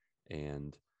myself,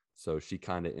 and so she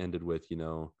kind of ended with,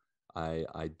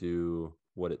 I do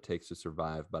what it takes to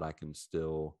survive, but I can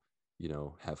still,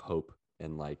 have hope.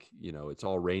 And like, it's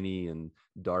all rainy and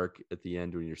dark at the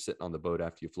end when you're sitting on the boat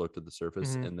after you float to the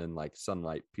surface, and then like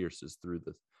sunlight pierces through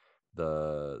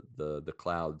the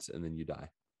clouds, and then you die,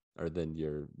 or then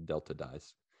your Delta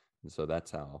dies. And so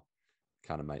that's how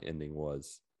kind of my ending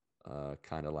was,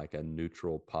 kind of like a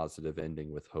neutral positive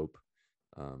ending with hope,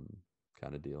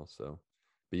 kind of deal. So,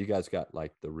 but you guys got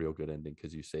like the real good ending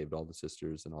because you saved all the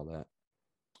sisters and all that.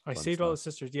 I saved all the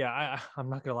sisters. I'm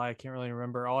not gonna lie, I can't really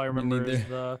remember. All I remember is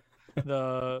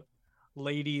the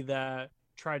lady that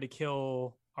tried to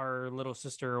kill our little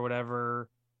sister or whatever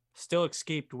still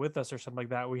escaped with us or something like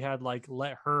that. We had like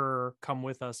let her come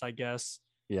with us, I guess.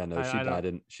 She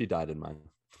died in mine.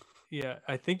 Yeah,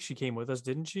 I think she came with us,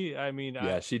 didn't she? I mean,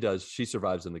 she does. She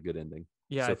survives in the good ending.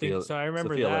 Yeah, Sophia, I think so. I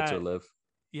remember Sophia that. Lets her live.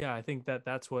 Yeah, I think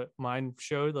that's what mine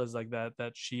showed, was like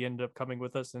that she ended up coming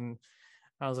with us, and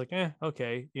I was like,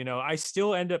 okay. I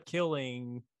still end up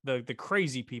killing the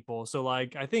crazy people. So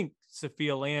like I think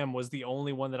Sophia Lamb was the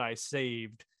only one that I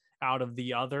saved out of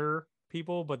the other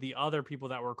people, but the other people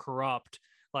that were corrupt,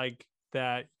 like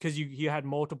that, because you had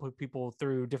multiple people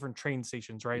through different train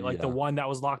stations, right? Like the one that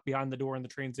was locked behind the door in the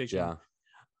train station.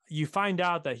 You find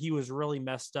out that he was really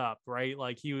messed up, right?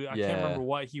 Like I can't remember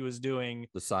what he was doing.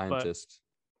 The scientist.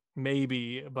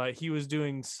 Maybe, but he was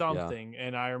doing something,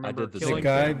 and I remember killing the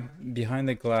guy him. Behind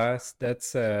the glass.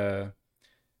 That's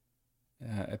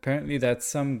apparently that's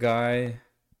some guy.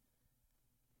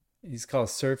 He's called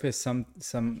Surface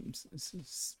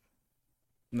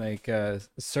like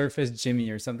Surface Jimmy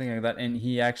or something like that, and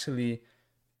he actually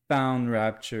found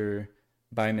Rapture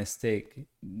by mistake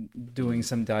doing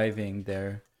some diving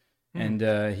there. And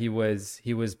he was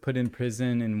put in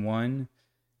prison in 1,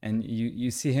 and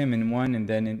you see him in 1, and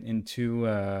then in 2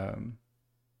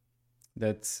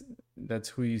 that's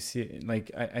who you see.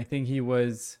 Like I think he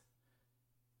was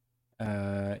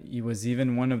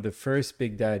even one of the first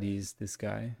big daddies, this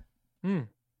guy. And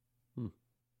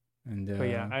but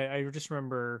yeah, I just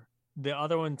remember the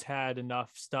other ones had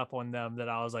enough stuff on them that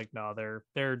I was like, no, they're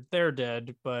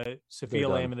dead. But Sophia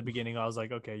Lamb in the beginning, I was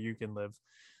like, okay, you can live.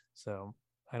 So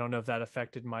I don't know if that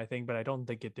affected my thing, but I don't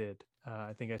think it did.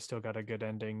 I think I still got a good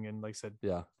ending, and like I said,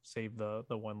 save the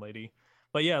one lady.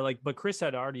 But yeah, but Chris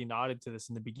had already nodded to this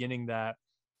in the beginning that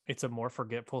it's a more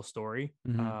forgetful story.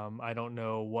 I don't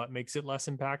know what makes it less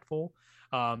impactful.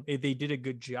 They did a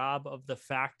good job of the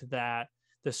fact that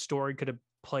the story could have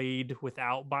played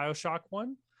without Bioshock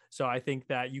 1. So I think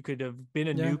that you could have been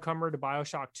a newcomer to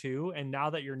Bioshock 2. And now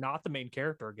that you're not the main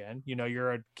character again,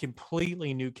 you're a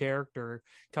completely new character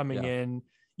coming in.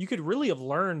 You could really have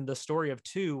learned the story of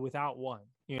 2 without 1.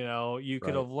 You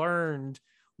could have learned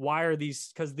why are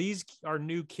these, because these are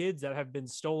new kids that have been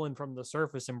stolen from the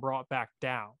surface and brought back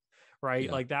down.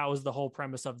 Right. Like that was the whole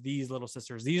premise of these little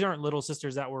sisters. These aren't little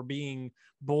sisters that were being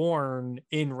born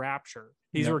in Rapture.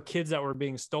 These were kids that were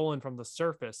being stolen from the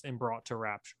surface and brought to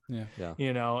Rapture.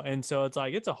 And so it's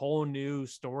like, it's a whole new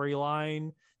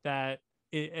storyline that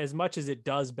as much as it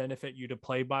does benefit you to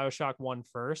play Bioshock 1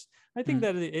 first, I think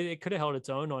that it could have held its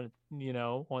own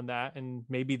on that. And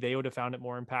maybe they would have found it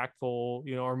more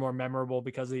impactful, or more memorable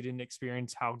because they didn't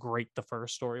experience how great the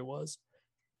first story was.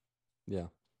 Yeah.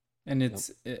 And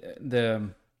it's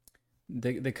the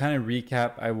kind of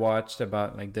recap I watched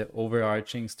about like the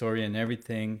overarching story and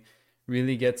everything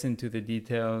really gets into the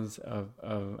details of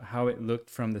how it looked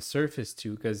from the surface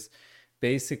too, because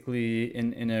basically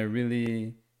in a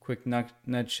really quick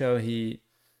nutshell, he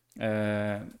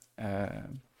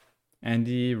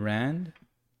Andy Rand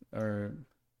or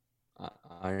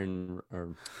Iron or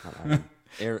not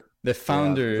Iron, the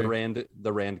founder,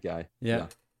 the Rand guy.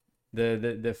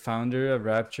 The founder of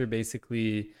Rapture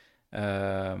basically.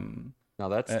 Now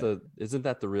that's isn't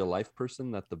that the real life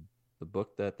person that the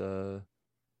book that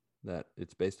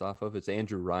it's based off of? It's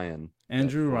Andrew Ryan.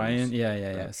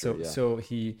 Yeah. So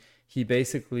he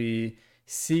basically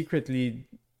secretly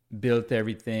built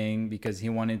everything because he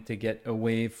wanted to get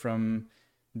away from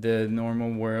the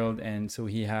normal world, and so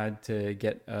he had to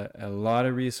get a lot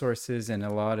of resources and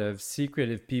a lot of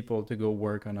secretive people to go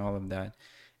work on all of that.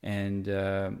 And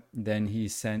then he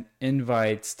sent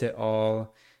invites to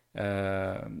all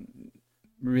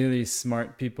really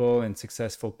smart people and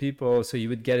successful people. So you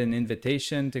would get an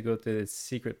invitation to go to this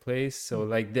secret place. So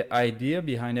like the idea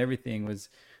behind everything was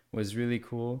really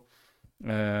cool.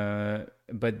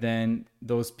 But then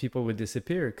those people would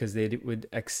disappear because they would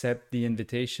accept the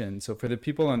invitation. So for the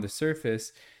people on the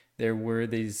surface, there were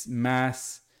these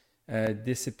mass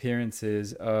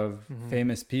disappearances of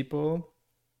famous people.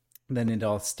 Then it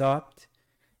all stopped,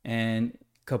 and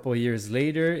a couple of years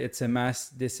later, it's a mass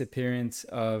disappearance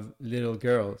of little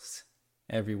girls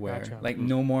everywhere. Gotcha. Like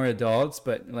no more adults,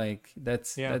 but like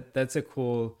that's a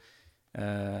cool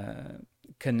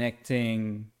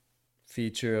connecting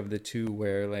feature of the two,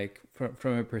 where like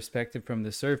from a perspective from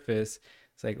the surface,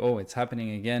 it's like, oh, it's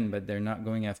happening again, but they're not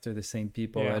going after the same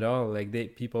people at all. Like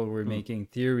people were making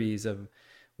theories of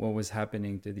what was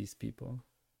happening to these people.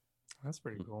 That's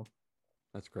pretty cool.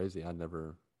 That's crazy. I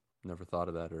never thought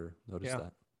of that or noticed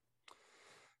that.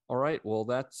 All right. Well,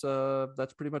 that's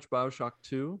pretty much Bioshock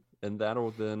 2, and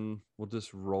we'll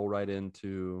just roll right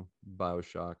into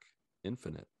Bioshock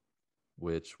Infinite,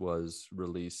 which was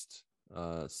released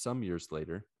some years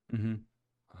later.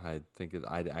 I think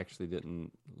I actually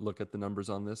didn't look at the numbers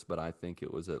on this, but I think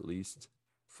it was at least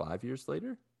 5 years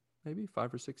later, maybe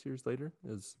 5 or 6 years later.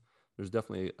 There's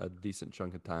definitely a decent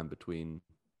chunk of time between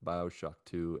Bioshock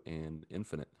 2 and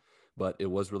Infinite, but it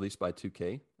was released by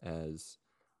 2K as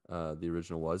the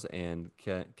original was, and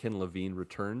Ken Levine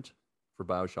returned for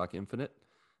Bioshock Infinite,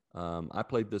 I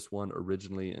played this one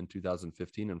originally in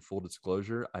 2015, and full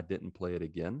disclosure, I didn't play it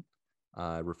again.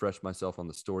 I refreshed myself on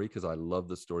the story because I love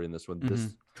the story in this one.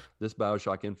 This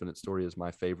Bioshock Infinite story is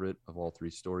my favorite of all three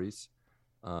stories.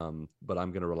 But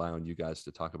I'm going to rely on you guys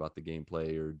to talk about the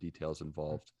gameplay or details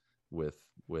involved with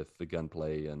the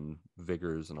gunplay and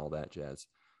vigors and all that jazz.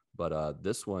 But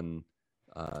this one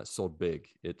sold big.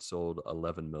 It sold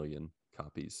 11 million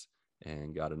copies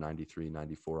and got a 93,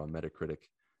 94 on Metacritic.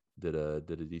 Did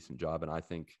a decent job, and I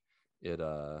think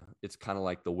it's kind of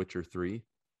like The Witcher 3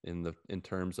 in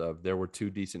terms of there were two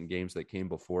decent games that came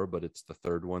before, but it's the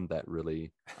third one that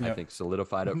really I think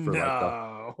solidified it for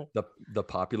like the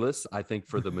populace. I think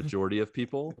for the majority of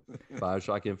people,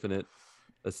 Bioshock Infinite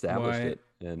established it.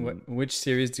 And which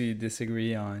series do you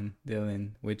disagree on,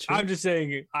 Dylan? Witcher? I'm just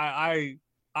saying I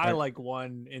like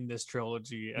one in this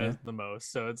trilogy as the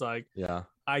most. So it's like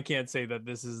I can't say that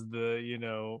this is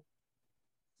the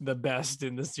the best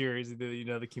in the series,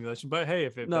 the accumulation. But hey,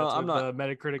 if that's the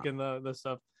Metacritic and the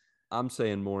stuff. I'm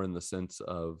saying more in the sense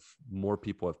of more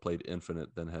people have played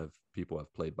Infinite than people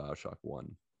have played Bioshock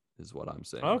 1 is what I'm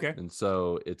saying. Okay. And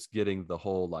so it's getting the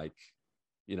whole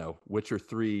Witcher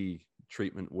 3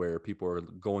 treatment where people are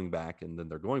going back and then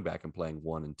they're going back and playing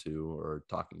 1 and 2 or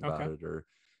talking about it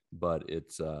but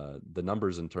it's the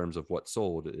numbers in terms of what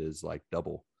sold is like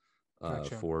double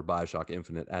for Bioshock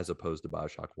Infinite as opposed to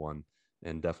Bioshock 1,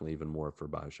 and definitely even more for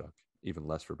Bioshock, even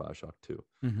less for Bioshock 2.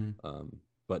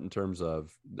 But in terms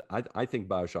of, I think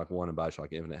Bioshock 1 and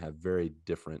Bioshock Infinite have very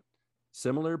different,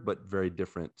 similar, but very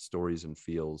different stories and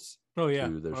feels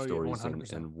to their stories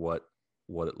and what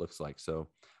it looks like. So,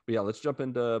 but yeah, let's jump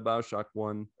into Bioshock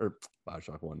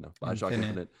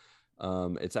Infinite.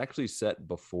 It's actually set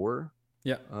before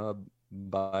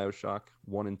Bioshock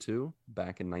 1 and 2,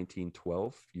 back in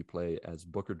 1912. You play as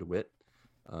Booker DeWitt,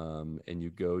 and you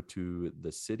go to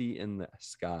the city in the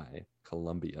sky,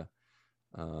 Columbia.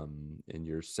 And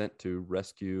you're sent to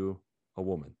rescue a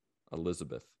woman,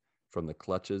 Elizabeth, from the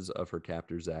clutches of her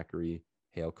captor, Zachary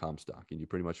Hale Comstock. And you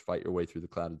pretty much fight your way through the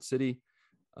clouded city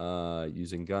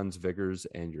using guns, vigors,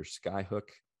 and your skyhook,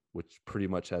 which pretty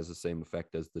much has the same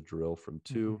effect as the drill from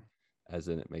 2, as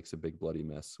in it makes a big bloody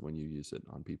mess when you use it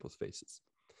on people's faces.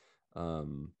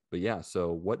 But yeah,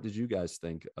 so what did you guys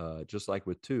think? Just like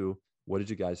with 2, what did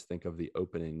you guys think of the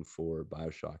opening for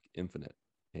Bioshock Infinite?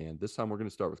 And this time we're going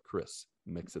to start with Chris.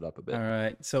 Mix it up a bit. All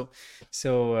right. So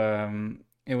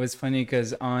it was funny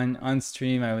because on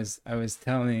stream I was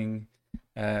telling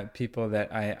people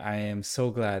that I am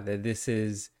so glad that this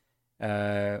is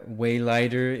way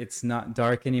lighter. It's not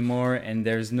dark anymore, and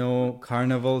there's no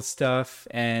carnival stuff.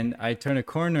 And I turn a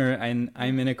corner and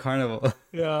I'm in a carnival.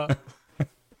 Yeah.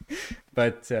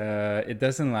 But it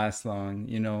doesn't last long.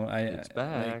 It's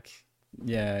back.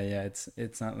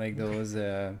 It's not like those.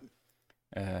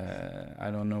 I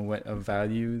don't know what of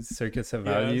values, circus of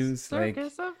values.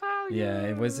 Circus of values. Yeah,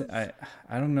 it was. I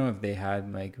don't know if they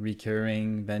had like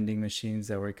recurring vending machines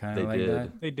that were kind of like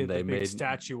that. They did. They made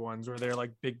statue ones where they're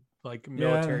like big, like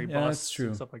military busts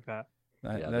and stuff like that.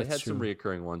 They had some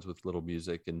recurring ones with little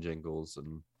music and jingles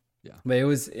and But it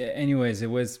was, anyways, it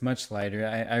was much lighter.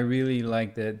 I really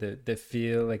liked the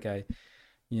feel, like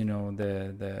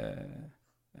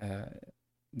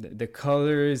the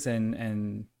colors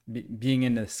and being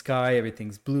in the sky,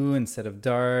 everything's blue instead of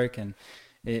dark, and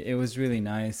it was really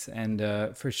nice. And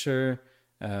for sure,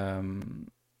 I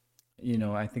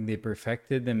think they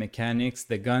perfected the mechanics.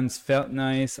 The guns felt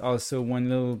nice. Also, one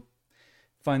little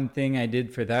fun thing I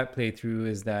did for that playthrough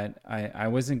is that I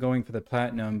wasn't going for the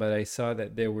platinum, but I saw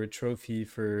that there were trophy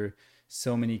for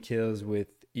so many kills with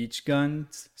each gun.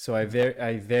 So I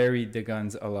varied the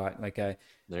guns a lot. Like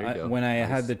when I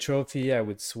had the trophy, I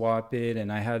would swap it,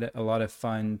 and I had a lot of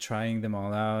fun trying them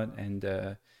all out. And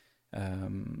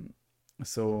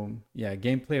so yeah,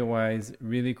 gameplay wise,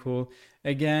 really cool.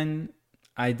 Again,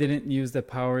 I didn't use the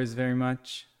powers very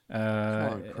much.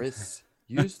 Come on, Chris.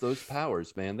 Use those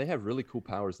powers, man. They have really cool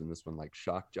powers in this one, like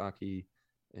Shock Jockey,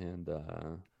 and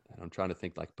I'm trying to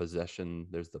think, like Possession.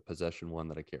 There's the Possession one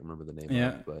that I can't remember the name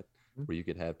of, but where you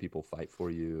could have people fight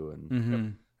for you,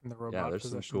 and and the robot there's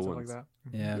some cool ones like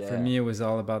that. Yeah, for me it was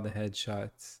all about the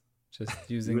headshots, just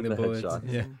using the bullets.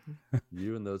 Yeah,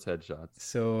 you and those headshots.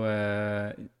 So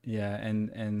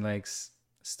and like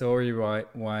story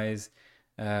wise,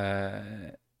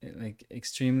 like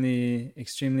extremely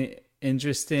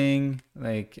interesting,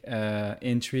 like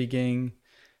intriguing.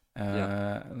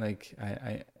 Like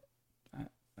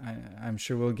I'm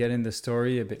sure we'll get in the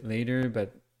story a bit later,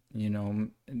 but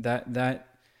that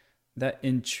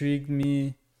intrigued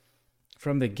me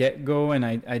from the get-go, and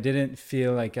I didn't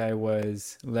feel like I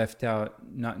was left out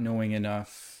not knowing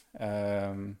enough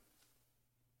You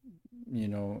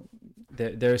know,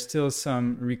 there are still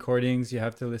some recordings you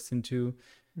have to listen to.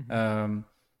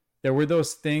 There were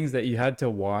those things that you had to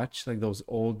watch, like those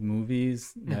old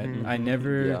movies that I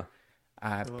never,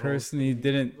 I personally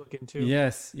didn't look into.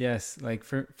 Yes. Like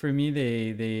for me,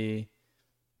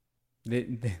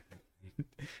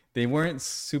 they weren't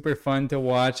super fun to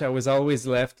watch. I was always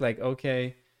left like,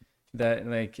 okay, that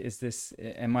like,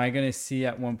 am I gonna see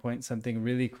at one point something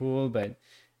really cool? But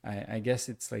I guess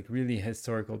it's like really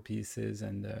historical pieces,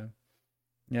 and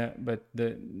but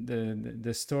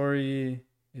the story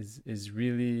is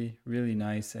really really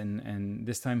nice, and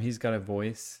this time he's got a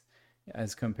voice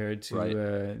as compared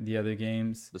to the other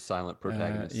games, the silent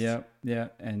protagonist.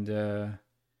 And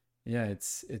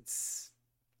it's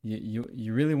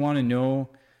you really want to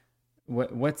know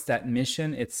what's that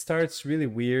mission. It starts really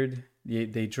weird.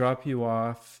 They drop you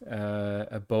off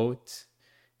a boat,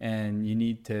 and you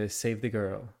need to save the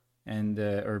girl and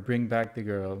or bring back the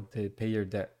girl to pay your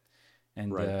debt.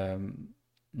 And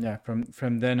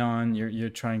from then on, you're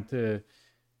trying to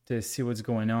see what's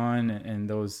going on. And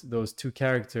those two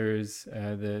characters,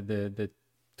 the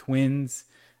twins,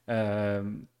 are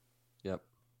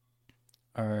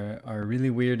really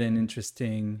weird and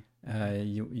interesting.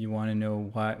 You want to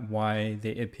know why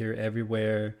they appear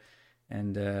everywhere,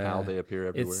 and how they appear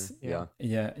everywhere.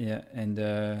 And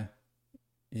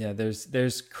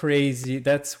there's crazy.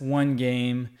 That's one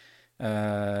game.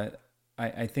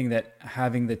 I think that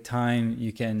having the time,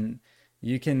 you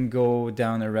can go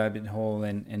down a rabbit hole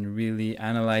and really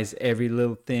analyze every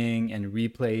little thing and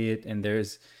replay it. And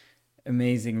there's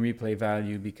amazing replay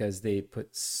value because they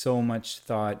put so much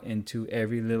thought into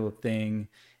every little thing.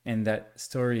 And that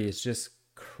story is just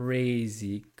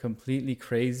crazy, completely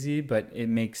crazy, but it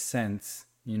makes sense.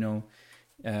 You know,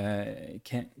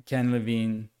 Ken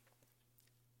Levine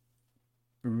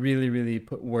really, really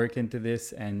put work into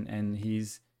this, and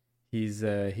he's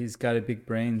got a big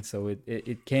brain. So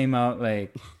it came out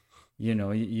like, you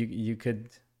know, you could,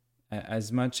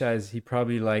 as much as he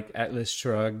probably liked Atlas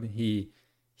Shrugged, he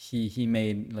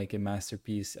made like a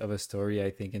masterpiece of a story,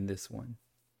 I think, in this one.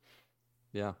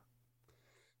 Yeah.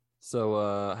 So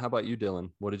how about you,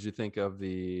 Dylan? What did you think of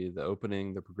the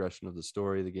opening, the progression of the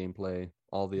story, the gameplay,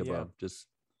 all the above? Just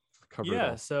cover it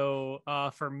all. So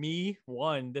for me,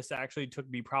 this actually took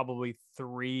me probably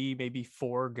 3, maybe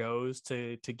 4 goes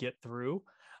to get through.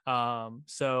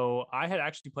 So I had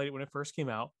actually played it when it first came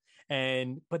out.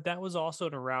 But that was also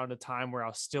around a time where I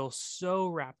was still so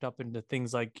wrapped up into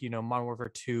things like, you know, Modern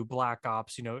Warfare 2, Black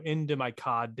Ops, you know, into my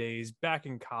COD days back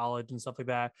in college and stuff like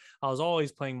that. I was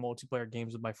always playing multiplayer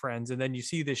games with my friends. And then you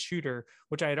see this shooter,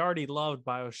 which I had already loved,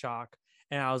 Bioshock.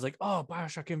 And I was like, oh,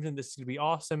 Bioshock Infinite, this is going to be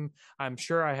awesome. I'm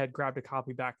sure I had grabbed a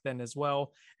copy back then as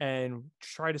well and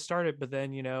tried to start it. But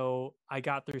then, you know, I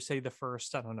got through, say, the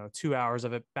first, 2 hours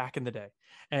of it back in the day.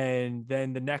 And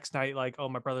then the next night, like, oh,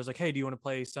 my brother's like, hey, do you want to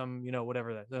play some, you know,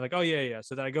 whatever that? They're like, oh, yeah.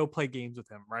 So then I go play games with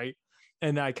him, right?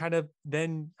 And I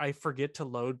forget to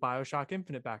load Bioshock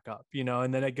Infinite back up, you know,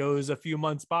 and then it goes a few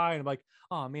months by and I'm like,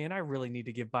 oh man, I really need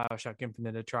to give Bioshock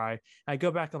Infinite a try. And I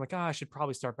go back, I'm like, I should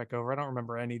probably start back over. I don't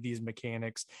remember any of these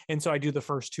mechanics. And so I do the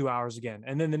first 2 hours again.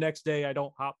 And then the next day I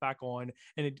don't hop back on,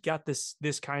 and it got this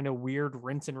kind of weird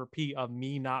rinse and repeat of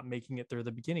me not making it through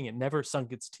the beginning. It never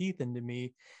sunk its teeth into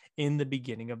me in the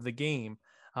beginning of the game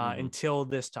until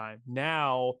this time.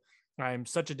 Now, I'm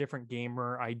such a different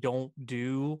gamer. I don't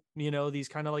do, you know, these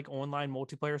kind of like online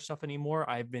multiplayer stuff anymore.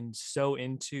 I've been so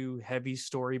into heavy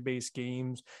story-based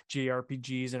games,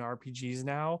 JRPGs and RPGs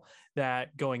now,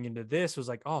 that going into this was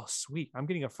like, oh, sweet. I'm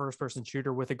getting a first-person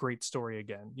shooter with a great story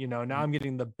again. You know, now I'm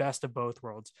getting the best of both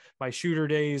worlds. My shooter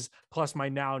days plus my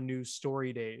now new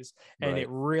story days. And it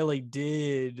really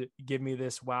did give me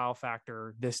this wow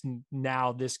factor, this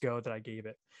go that I gave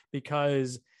it,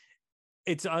 because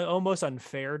it's almost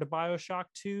unfair to Bioshock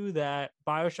 2 that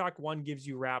Bioshock 1 gives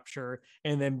you Rapture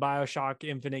and then Bioshock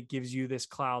Infinite gives you this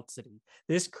Cloud City.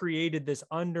 This created this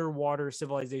underwater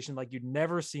civilization like you'd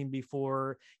never seen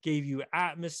before, gave you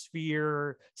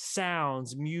atmosphere,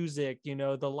 sounds, music, you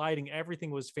know, the lighting,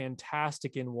 everything was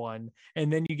fantastic in one.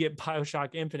 And then you get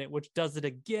Bioshock Infinite, which does it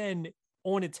again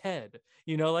on its head.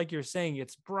 You know, like you're saying,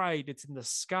 it's bright, it's in the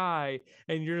sky,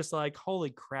 and you're just like, holy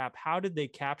crap, how did they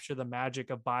capture the magic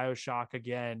of Bioshock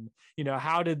again? You know,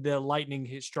 how did the lightning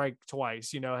strike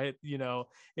twice? It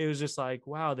was just like,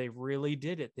 wow, they really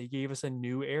did it. They gave us a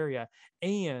new area.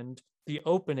 And the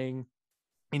opening,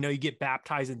 you know, you get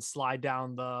baptized and slide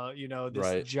down the, you know,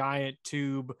 this giant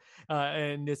tube,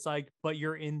 and it's like, but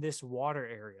you're in this water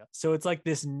area. So it's like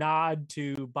this nod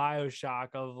to Bioshock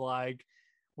of like,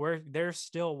 there's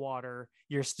still water.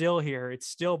 You're still here. It's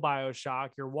still Bioshock.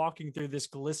 You're walking through this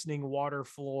glistening water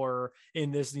floor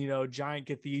in this, giant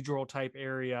cathedral type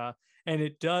area. And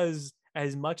it does,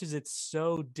 as much as it's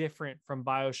so different from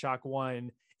Bioshock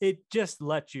 1, it just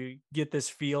lets you get this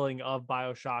feeling of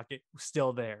Bioshock. It's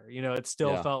still there. It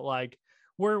still felt like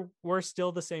we're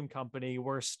still the same company.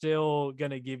 We're still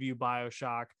going to give you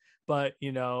Bioshock, but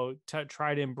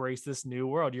try to embrace this new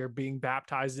world. You're being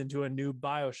baptized into a new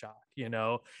Bioshock,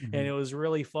 and it was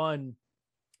really fun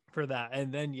for that.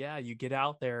 And then you get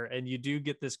out there and you do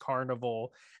get this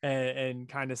carnival and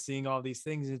kind of seeing all these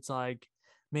things. It's like,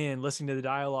 man, listening to the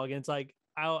dialogue, and it's like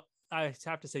I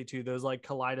have to say too, those like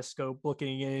kaleidoscope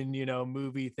looking in,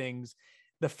 movie things.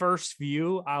 The first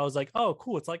view, I was like, oh,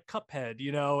 cool. It's like Cuphead,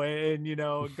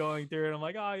 and going through it. I'm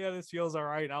like, oh yeah, this feels all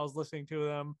right. And I was listening to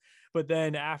them. But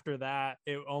then after that,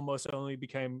 it almost only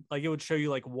became like, it would show you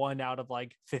like 1 out of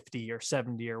like 50 or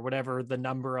 70 or whatever the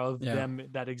number of them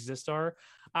that exist are.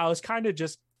 I was kind of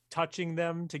just touching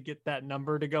them to get that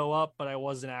number to go up, but I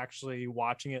wasn't actually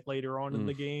watching it later on in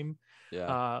the game.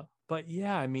 But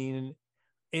yeah, I mean,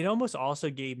 it almost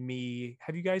also gave me,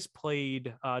 have you guys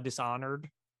played Dishonored?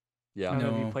 Yeah. I don't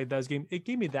know if you played those games. It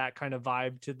gave me that kind of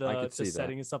vibe to the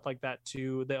setting and stuff like that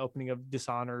too. The opening of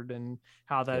Dishonored and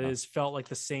how that is felt like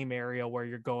the same area where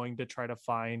you're going to try to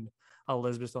find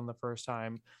Elizabeth on the first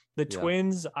time. The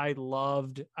twins, I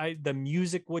loved. The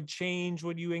music would change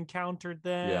when you encountered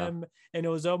them, and it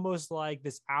was almost like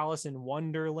this Alice in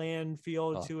Wonderland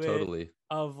feel to it. Totally.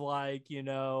 Of like,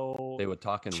 they would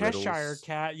talk in Cheshire riddles.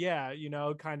 Cat,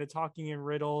 kind of talking in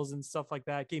riddles and stuff like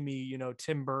that. Gave me,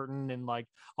 Tim Burton and like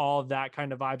all of that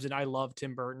kind of vibes. And I love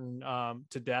Tim Burton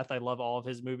to death. I love all of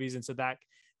his movies, and so that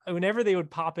whenever they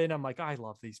would pop in, I'm like, I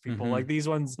love these people. Like these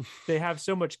ones, they have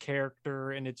so much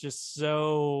character, and it's just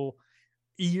so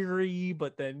eerie,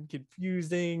 but then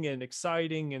confusing and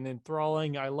exciting and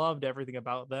enthralling. I loved everything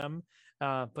about them.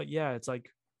 But yeah, it's like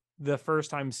the first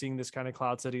time seeing this kind of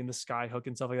Cloud City and the Skyhook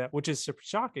and stuff like that, which is super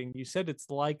shocking. You said it's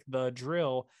like the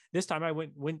drill. This time I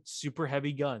went super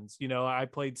heavy guns. I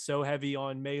played so heavy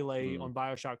on melee on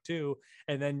Bioshock 2,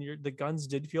 and then the guns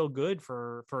did feel good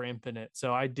for Infinite.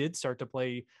 So I did start to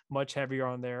play much heavier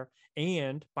on there.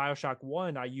 And Bioshock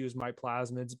 1, I used my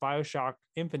plasmids. Bioshock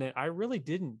Infinite, I really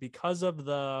didn't, because of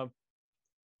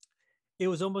it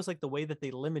was almost like the way that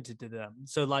they limited to them.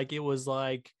 So like, it was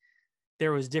like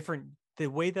there was different, the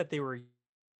way that they were,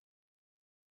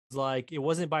 like, it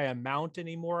wasn't by amount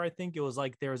anymore. I think it was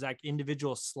like there was like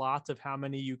individual slots of how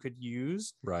many you could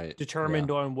use,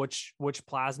 determined on which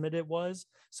plasmid it was.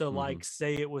 So like,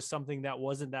 say it was something that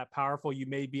wasn't that powerful, you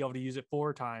may be able to use it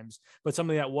 4 times, but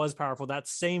something that was powerful, that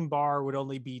same bar would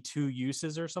only be 2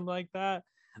 uses or something like that.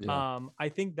 I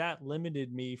think that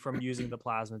limited me from using the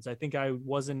plasmids. I think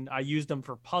I used them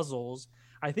for puzzles.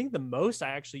 I think the most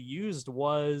I actually used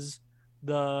was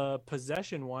the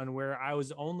possession one, where I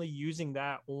was only using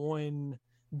that on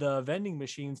the vending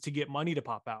machines to get money to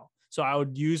pop out. So I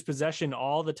would use possession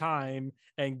all the time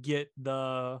and get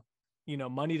the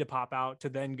money to pop out to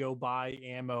then go buy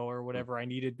ammo or whatever I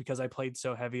needed, because I played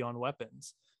so heavy on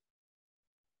weapons.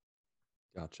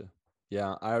 Gotcha.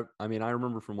 Yeah, I mean, I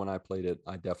remember from when I played it,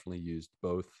 I definitely used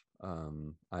both.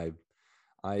 I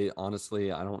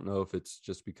honestly, I don't know if it's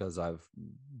just because I've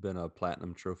been a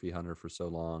platinum trophy hunter for so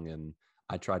long, and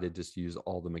I try to just use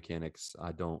all the mechanics.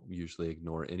 I don't usually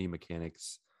ignore any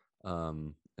mechanics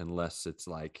unless it's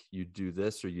like you do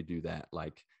this or you do that.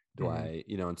 Like,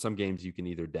 in some games you can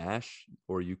either dash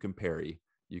or you can parry.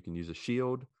 You can use a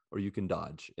shield or you can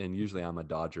dodge. And usually I'm a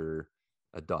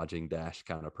dodging dash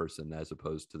kind of person as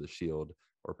opposed to the shield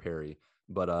or parry.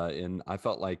 But I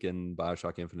felt like in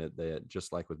Bioshock Infinite, that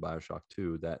just like with Bioshock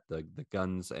 2, that the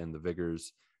guns and the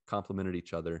vigors complemented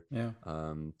each other.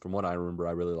 From what I remember,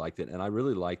 I really liked it, and I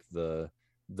really liked the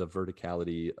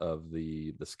verticality of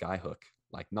the Skyhook,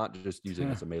 like not just using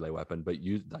it as a melee weapon, but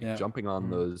jumping on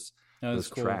those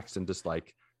cool tracks and just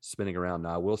like spinning around.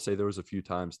 Now I will say there was a few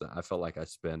times that I felt like I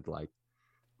spent like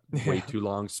way too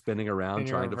long spinning around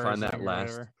trying to find that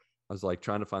last. I was like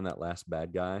trying to find that last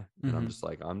bad guy, and I'm just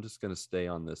like, I'm just gonna stay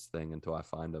on this thing until I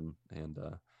find him. And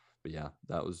but yeah,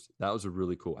 that was a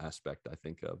really cool aspect, I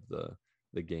think, of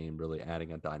the game, really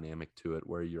adding a dynamic to it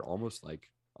where you're almost like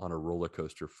on a roller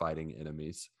coaster fighting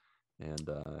enemies. And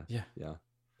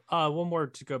one more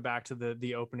to go back to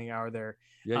the opening hour there.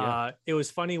 It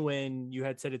was funny when you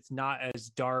had said it's not as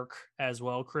dark as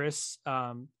well, Chris,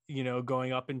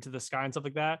 going up into the sky and stuff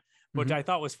like that, which I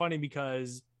thought was funny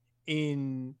because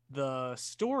in the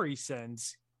story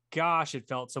sense, gosh, it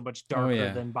felt so much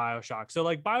darker than Bioshock. So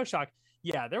like Bioshock,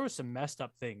 yeah, there was some messed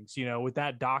up things, you know, with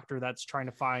that doctor that's trying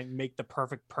to make the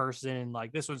perfect person.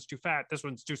 Like, this one's too fat, this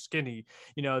one's too skinny.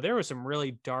 You know, there was some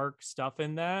really dark stuff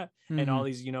in that, and all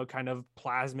these, you know, kind of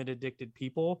plasmid addicted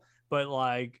people. But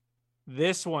like,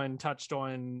 this one touched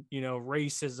on, you know,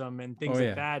 racism and things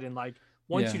like that, and like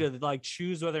wants you to like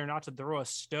choose whether or not to throw a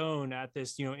stone at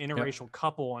this, you know, interracial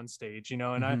couple on stage, you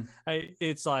know. And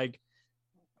it's like,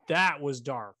 that was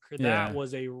dark. That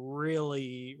was a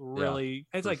really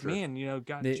it's like, man, you know,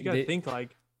 you gotta think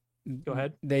like, go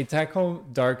ahead. They tackle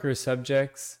darker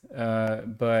subjects,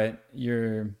 but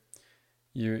you're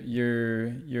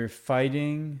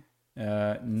fighting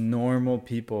normal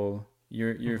people.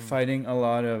 You're fighting a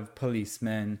lot of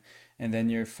policemen, and then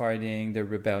you're fighting the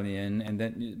rebellion, and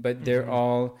then but they're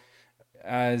all,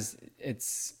 as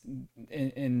it's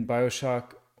in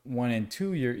Bioshock 1 and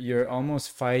 2, you're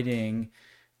almost fighting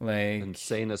like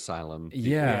insane asylum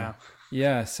people.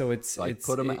 Yeah, so it's like,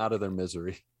 put them out of their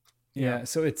misery.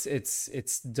 So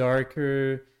it's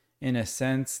darker in a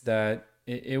sense that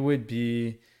it would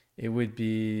be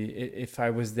if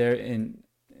I was there in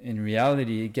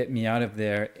reality, get me out of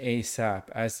there ASAP.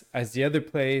 As the other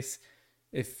place,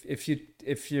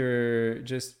 if you're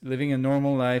just living a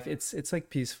normal life, it's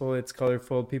like peaceful, it's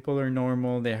colorful, people are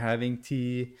normal, they're having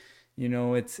tea, you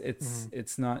know,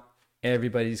 it's not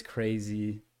everybody's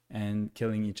crazy and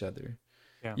killing each other.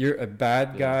 You're a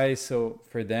bad guy, so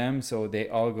for them, so they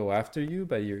all go after you,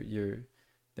 but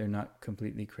they're not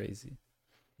completely crazy.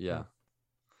 They're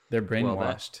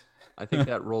brainwashed. I think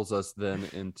that rolls us then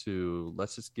into,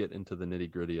 let's just get into the nitty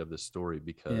gritty of the story,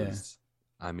 because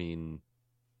I mean,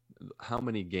 how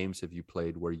many games have you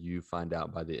played where you find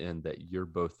out by the end that you're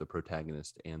both the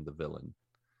protagonist and the villain?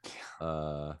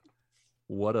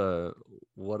 What a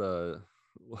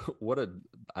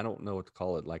I don't know what to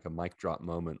call it, like a mic drop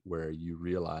moment where you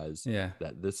realize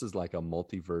that this is like a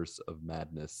multiverse of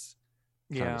madness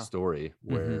kind of story,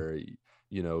 where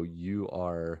you know, you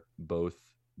are both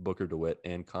Booker DeWitt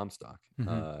and Comstock.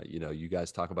 You know, you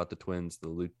guys talk about the twins,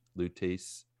 the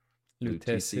Lutesi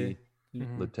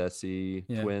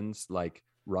twins, like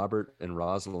Robert and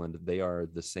Rosalind. They are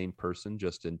the same person,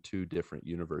 just in two different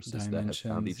universes that have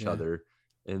found each other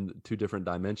in two different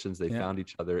dimensions. They found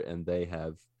each other, and they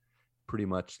have pretty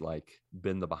much like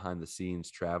been the behind the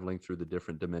scenes, traveling through the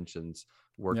different dimensions,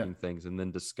 working things, and then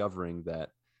discovering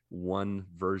that one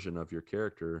version of your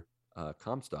character,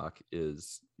 Comstock,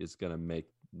 is going to make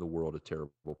the world a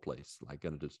terrible place, like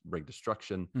going to just bring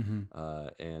destruction.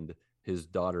 And his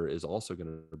daughter is also going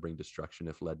to bring destruction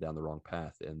if led down the wrong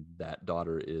path. And that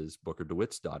daughter is Booker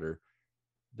DeWitt's daughter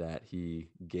that he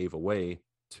gave away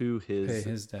to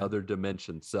his other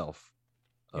dimension self,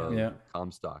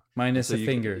 Comstock. Minus a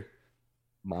finger.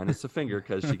 Minus a finger,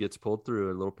 because she gets pulled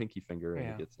through, a little pinky finger, and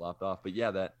it gets lopped off. But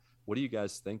what do you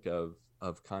guys think of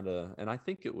kind of, and I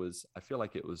feel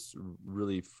like it was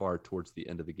really far towards the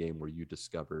end of the game where you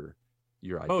discover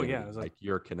your identity, it was like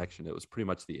your connection. It was pretty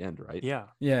much the end, right?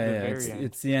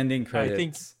 It's the ending credits. I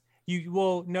think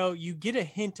you get a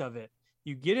hint of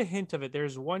it.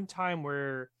 There's one time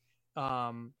where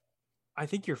I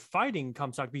think you're fighting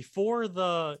Comstock before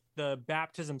the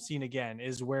baptism scene again,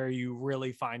 is where you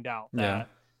really find out that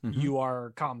you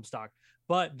are Comstock.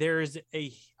 But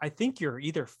I think you're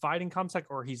either fighting Comstock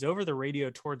or he's over the radio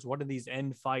towards one of these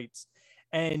end fights,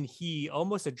 and he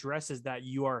almost addresses that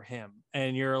you are him,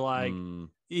 and you're like,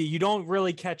 you don't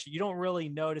really catch it, you don't really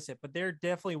notice it, but there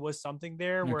definitely was something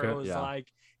there where it was like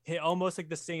almost like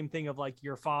the same thing of like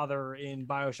your father in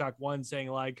Bioshock 1 saying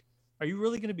like, are you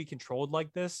really going to be controlled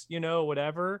like this, you know,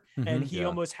 whatever. And he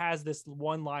almost has this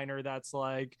one liner that's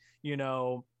like, you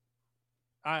know,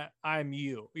 I'm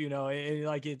you, you know,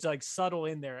 like it's like subtle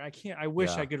in there. I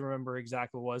wish I could remember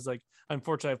exactly what it was. Like,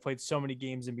 unfortunately, I've played so many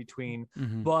games in between,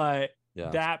 but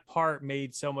that part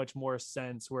made so much more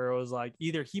sense, where it was like,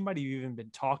 either he might have even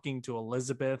been talking to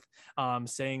Elizabeth,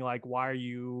 saying like, why are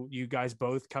you guys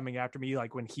both coming after me?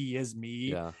 Like, when he is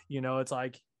me, you know, it's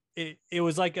like, it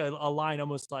was like a line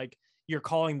almost like, you're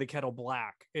calling the kettle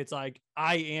black. It's like,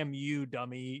 I am you,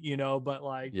 dummy, you know, but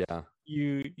like,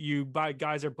 you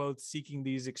guys are both seeking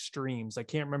these extremes. I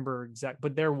can't remember exact,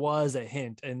 but there was a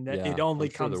hint, and it only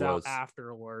comes out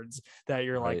afterwards that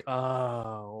you're like,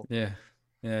 oh,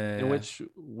 in which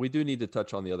we do need to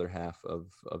touch on the other half of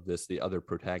this, the other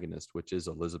protagonist, which is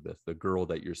Elizabeth, the girl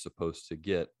that you're supposed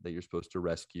to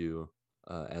rescue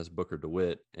as Booker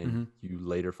DeWitt, and you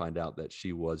later find out that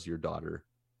she was your daughter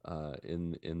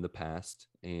in the past.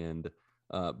 And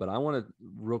but I want to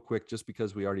real quick, just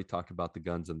because we already talked about the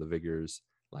guns and the vigors,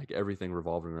 like everything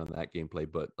revolving around that gameplay,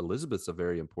 but Elizabeth's a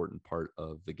very important part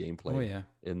of the gameplay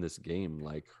in this game,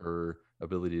 like her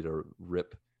ability to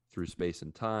rip through space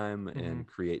and time and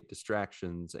create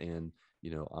distractions and,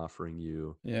 offering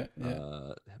you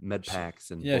med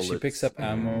packs and bullets. She picks up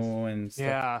ammo and stuff.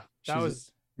 Yeah, that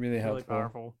was really helpful.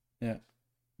 Powerful.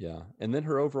 Yeah, and then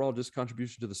her overall just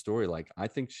contribution to the story, like I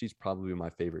think she's probably my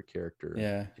favorite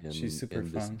character. She's super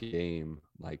in this fun. game.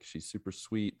 Like she's super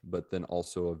sweet, but then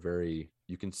also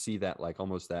you can see that like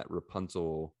almost that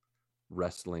Rapunzel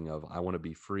wrestling of I want to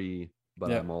be free,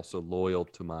 but I'm also loyal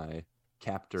to my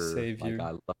captor. Savior. Like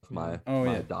I love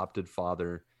my adopted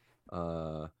father,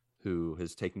 who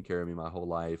has taken care of me my whole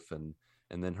life, and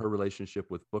then her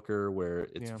relationship with Booker, where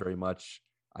it's very much.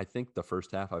 I think the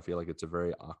first half, I feel like it's a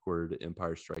very awkward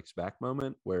Empire Strikes Back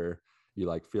moment where you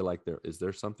like feel like is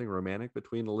there something romantic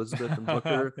between Elizabeth and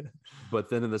Booker, but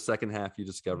then in the second half you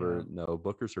discover no,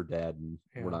 Booker's her dad, and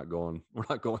we're not going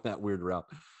that weird route.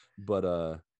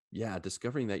 But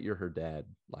discovering that you're her dad,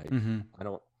 like I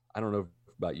don't know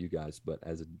about you guys, but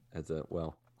as a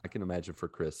well, I can imagine for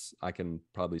Chris, I can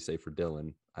probably say for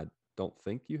Dylan, I don't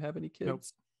think you have any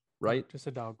kids, right? Just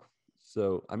a dog.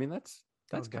 So I mean that's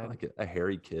kind of like a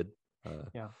hairy kid.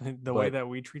 The way that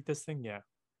we treat this thing,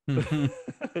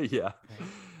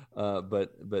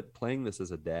 but playing this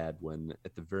as a dad, when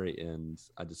at the very end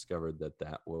I discovered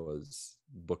that was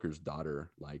Booker's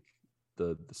daughter, like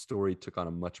the story took on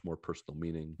a much more personal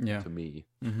meaning to me,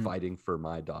 fighting for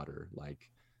my daughter. Like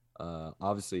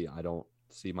obviously I don't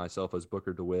see myself as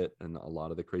Booker DeWitt, and a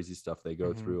lot of the crazy stuff they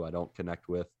go through I don't connect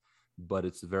with, but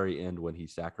it's the very end when he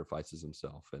sacrifices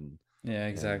himself and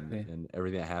exactly and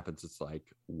everything that happens, it's like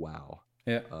wow,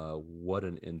 what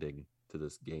an ending to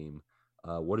this game.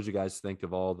 What did you guys think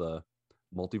of all the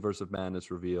Multiverse of Madness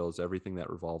reveals, everything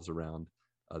that revolves around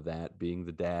that, being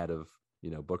the dad of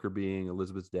Booker, being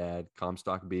Elizabeth's dad,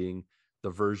 Comstock being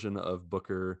the version of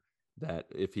Booker that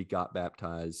if he got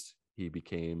baptized he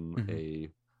became a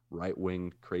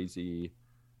right-wing crazy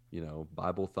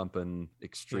Bible thumping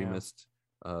extremist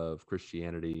of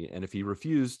Christianity, and if he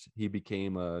refused he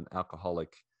became an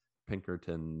alcoholic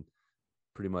Pinkerton,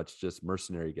 pretty much just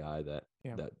mercenary guy that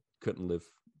couldn't live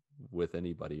with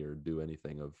anybody or do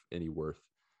anything of any worth.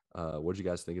 What did you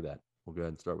guys think of that? We'll go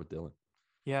ahead and start with Dylan.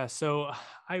 So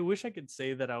I wish I could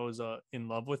say that I was in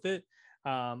love with it.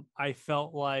 I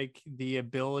felt like the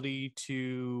ability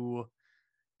to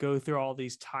go through all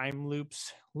these time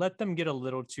loops let them get a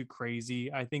little too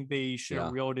crazy. I think they should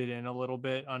have reeled it in a little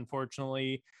bit.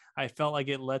 Unfortunately, I felt like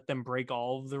it let them break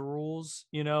all of the rules.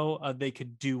 They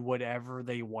could do whatever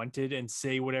they wanted and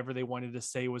say whatever they wanted to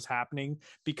say was happening,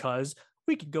 because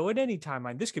we could go at any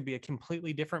timeline. This could be a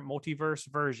completely different multiverse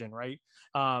version, right?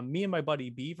 Me and my buddy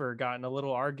Beaver got in a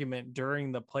little argument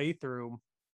during the playthrough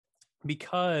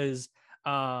because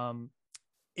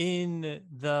in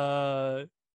the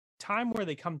time where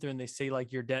they come through and they say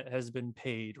like your debt has been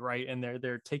paid, right? And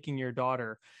they're taking your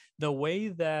daughter, the way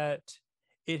that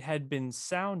it had been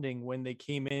sounding when they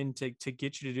came in to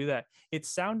get you to do that, it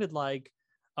sounded like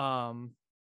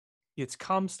it's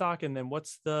Comstock and then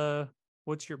what's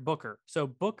your Booker. So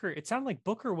Booker, it sounded like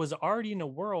Booker was already in a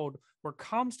world where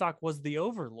Comstock was the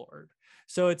overlord.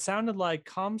 So it sounded like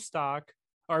Comstock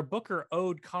or Booker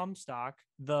owed Comstock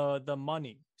the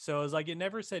money. So it was like, it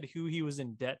never said who he was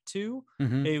in debt to.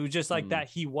 It was just like that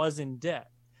he was in debt.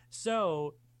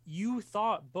 So you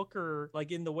thought Booker,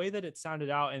 like in the way that it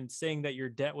sounded out and saying that your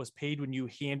debt was paid when you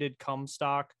handed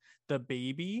Comstock the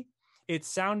baby, it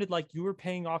sounded like you were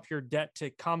paying off your debt to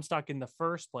Comstock in the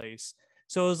first place.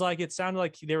 So it was like, it sounded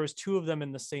like there was two of them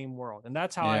in the same world. And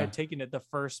that's how I had taken it. The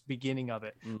first beginning of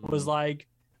it was like,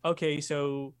 okay,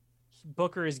 so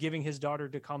Booker is giving his daughter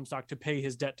to Comstock to pay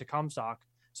his debt to Comstock.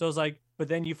 So I was like, but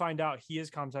then you find out he is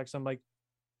Comstock. So I'm like,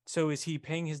 so is he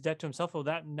paying his debt to himself? Well,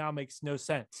 that now makes no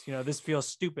sense. This feels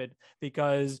stupid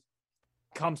because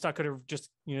Comstock could have just,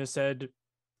 said,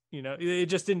 it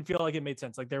just didn't feel like it made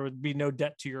sense. Like there would be no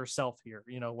debt to yourself here,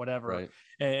 whatever. Right.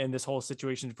 And this whole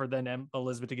situation for then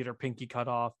Elizabeth to get her pinky cut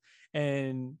off.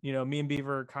 And, me and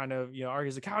Beaver kind of,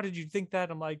 argues like, how did you think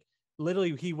that? I'm like,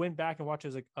 literally, he went back and watched it. I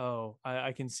was like, oh,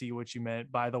 I can see what you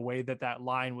meant by the way that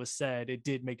line was said. It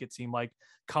did make it seem like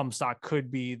Comstock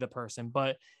could be the person.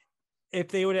 But if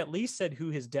they would at least said who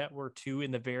his debt were to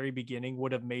in the very beginning,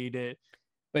 would have made it.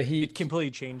 But it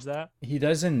completely changed that. He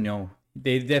doesn't know.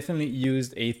 They definitely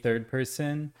used a third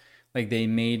person. Like they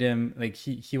made him like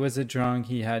he was a drunk.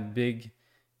 He had big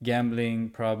gambling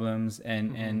problems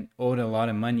and owed a lot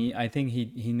of money. I think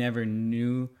he never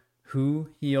knew who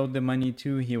he owed the money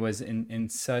to. He was in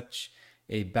such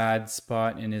a bad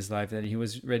spot in his life that he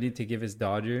was ready to give his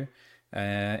daughter.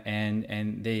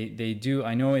 And they do.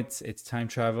 I know it's time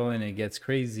travel and it gets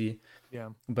crazy. Yeah.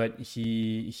 But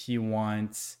he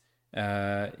wants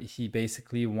he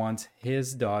basically wants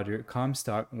his daughter,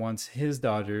 Comstock wants his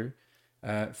daughter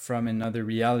from another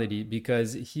reality,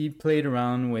 because he played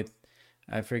around with,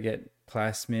 I forget,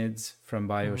 plasmids from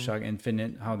Bioshock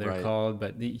Infinite, how they're called,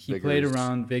 but he played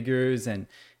around vigors, and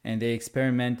they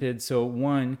experimented. So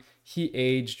one, he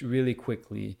aged really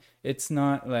quickly. It's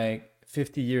not like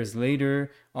 50 years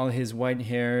later, all his white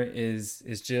hair is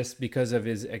just because of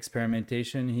his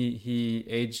experimentation. He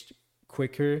aged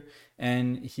quicker,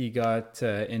 and he got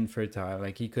infertile,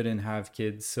 like he couldn't have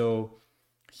kids. So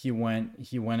he went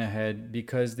ahead,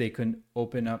 because they couldn't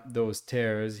open up those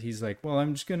tears. He's like, well,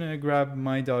 I'm just gonna grab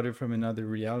my daughter from another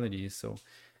reality. So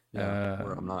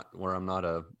where I'm not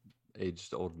a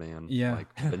aged old man,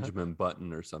 like Benjamin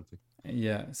Button or something.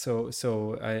 Yeah, so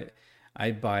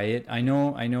I buy it. I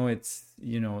know it's,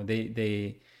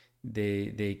 they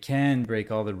can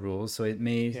break all the rules, so it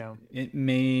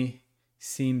may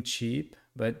seem cheap,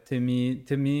 but to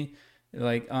me,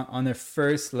 like on the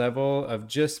first level of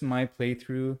just my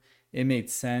playthrough, it made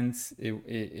sense.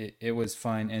 It was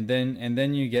fine, and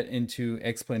then you get into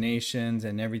explanations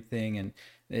and everything, and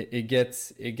it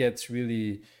gets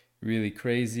really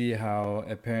crazy how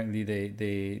apparently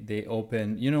they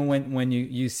open, when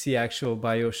you see actual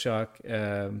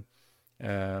Bioshock,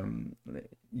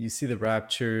 you see the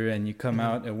rapture, and you come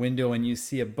out a window and you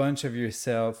see a bunch of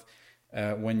yourself.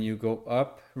 When you go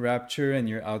up rapture and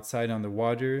you're outside on the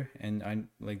water, and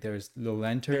like there's little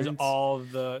lanterns. There's all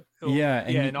the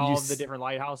and all of the different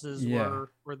lighthouses were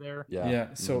there.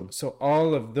 Yeah. So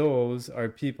all of those are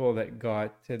people that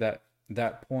got to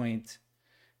that point.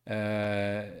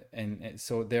 And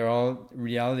so they're all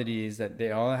realities, that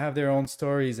they all have their own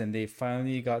stories, and they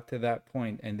finally got to that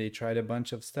point, and they tried a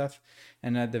bunch of stuff.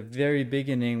 And at the very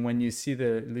beginning, when you see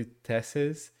the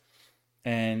Lutesses,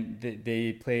 and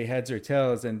they play heads or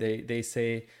tails, and they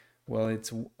say, well,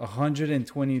 it's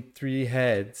 123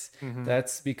 heads.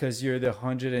 That's because you're the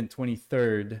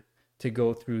 123rd to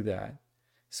go through that.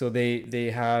 So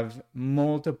they have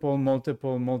multiple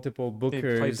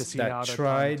bookers that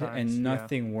tried, and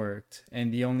nothing worked.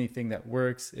 And the only thing that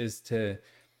works is to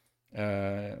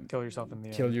kill yourself in the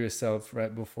kill yourself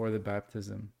right before the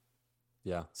baptism.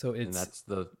 Yeah. So and that's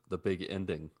the big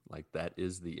ending. Like, that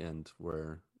is the end,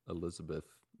 where Elizabeth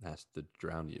has to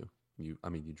drown you. You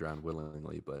drown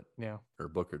willingly, but her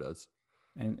Booker does.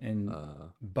 And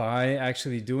by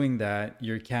actually doing that,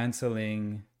 you're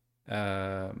canceling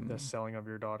the selling of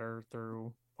your daughter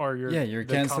through, or you're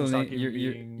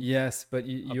canceling yes, but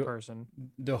you person,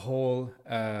 the whole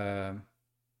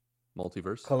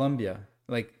multiverse, Columbia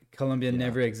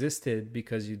never existed,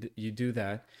 because you do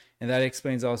that. And that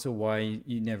explains also why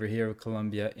you never hear of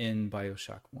Columbia in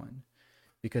Bioshock 1,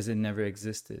 because it never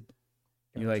existed.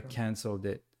 Gotcha. You canceled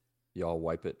it. You all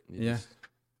wipe it. It's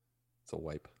a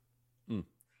wipe.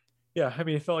 Yeah,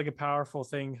 it felt like a powerful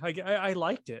thing. I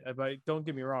liked it, but don't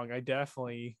get me wrong.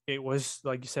 It was,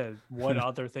 like you said, what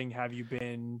other thing have you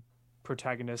been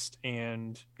protagonist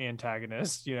and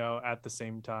antagonist, at the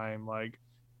same time? Like,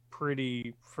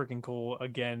 pretty freaking cool.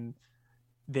 Again,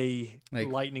 they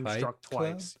lightning struck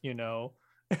twice,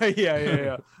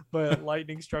 yeah. But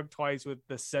lightning struck twice with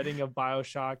the setting of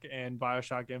Bioshock and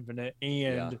Bioshock Infinite,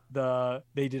 and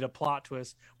they did a plot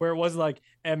twist where it wasn't like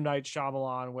M. Night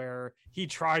Shyamalan, where he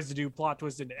tries to do plot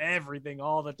twists in everything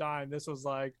all the time. This was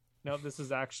like, no, this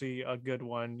is actually a good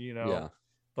one, Yeah,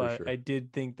 but sure. I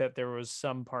did think that there was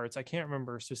some parts, I can't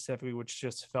remember specifically, which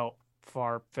just felt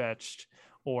far-fetched,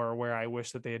 or where I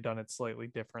wish that they had done it slightly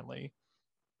differently.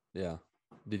 Yeah.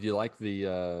 Did you like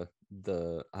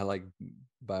I like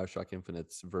Bioshock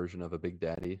Infinite's version of a Big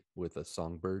Daddy with a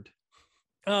songbird?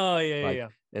 Oh yeah.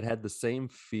 It had the same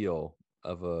feel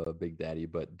of a Big Daddy,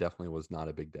 but definitely was not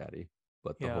a Big Daddy.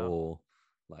 But the whole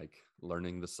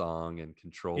learning the song and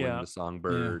controlling the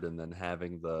songbird, and then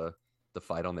having the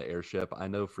fight on the airship. I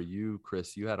know for you,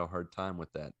 Chris, you had a hard time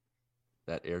with that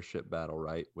airship battle,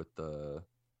 right?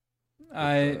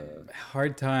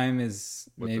 Hard time is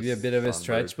maybe a bit of a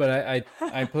stretch, but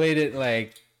I played it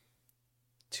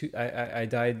I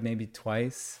died maybe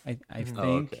twice, I think.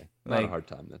 Oh, okay. Not a hard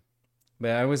time then.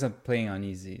 But I wasn't playing on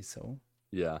easy, so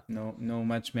no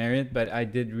much merit, but I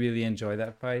did really enjoy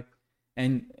that fight.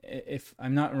 And if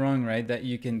I'm not wrong, right, that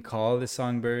you can call the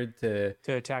songbird to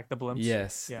attack the blimps.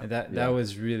 Yes, that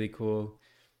was really cool.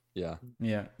 Yeah.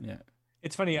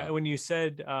 It's funny when you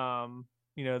said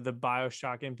the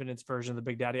Bioshock Infinite's version of the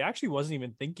Big Daddy. I actually wasn't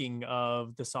even thinking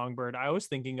of the songbird. I was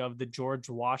thinking of the George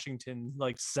Washington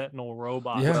Sentinel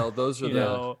robot. Yeah. Well, those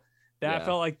are that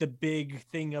felt like the big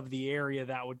thing of the area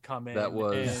that would come in. That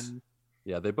was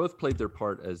Yeah, they both played their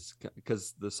part as,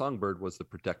 because the songbird was the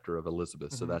protector of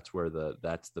Elizabeth, so that's where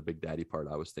that's the big daddy part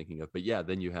I was thinking of. But yeah,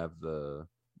 then you have the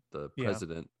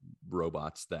president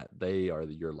robots that they are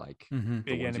your like the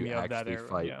big ones you enemy of that actually era.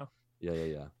 fight.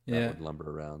 Yeah. That would lumber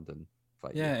around and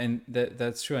fight. Yeah, and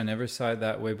that's true. I never saw it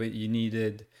that way, but you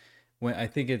needed, when I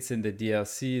think it's in the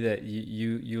DLC that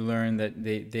you learn that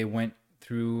they went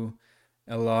through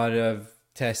a lot of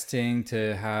testing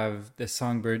to have the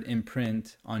songbird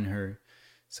imprint on her.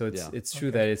 So it's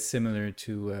true that it's similar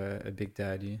to a Big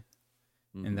Daddy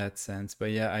in that sense.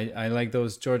 But yeah, I like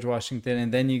those George Washington,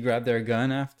 and then you grab their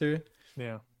gun after.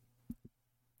 Yeah.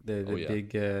 The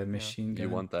big machine gun.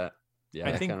 You want that? Yeah,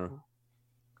 I think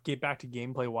get back to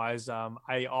gameplay wise.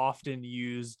 I often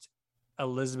used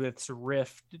Elizabeth's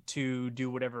Rift to do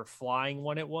whatever flying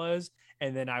one it was,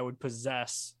 and then I would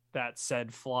possess that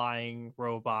said flying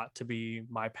robot to be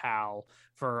my pal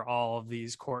for all of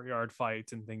these courtyard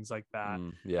fights and things like that.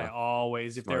 I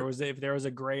always, if there was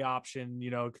a gray option,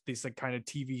 these like kind of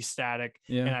TV static,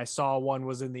 and I saw one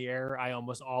was in the air, I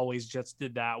almost always just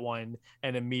did that one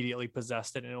and immediately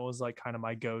possessed it, and it was like kind of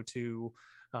my go-to.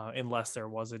 Unless there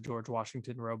was a George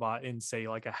Washington robot in, say,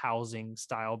 like a housing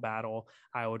style battle,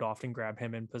 I would often grab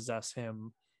him and possess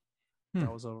him. That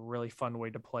was a really fun way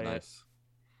to play it.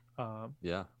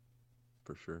 Yeah,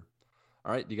 for sure.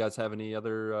 All right. Do you guys have any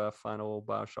other final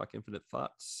Bioshock Infinite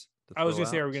thoughts? I was going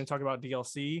to say, are we going to talk about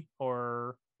DLC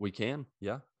or? We can.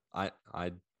 Yeah. I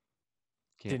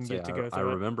didn't get to go through I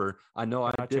remember. I know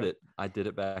I did it. I did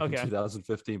it back in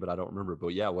 2015, but I don't remember. But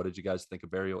yeah, what did you guys think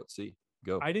of Burial at Sea?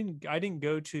 Go. I didn't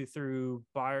go through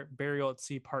Burial at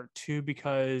Sea Part 2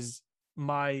 because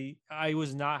I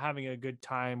was not having a good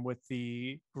time with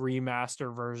the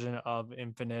remaster version of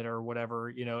Infinite or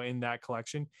whatever, in that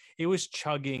collection. It was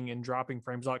chugging and dropping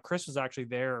frames. Like Chris was actually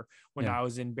there when I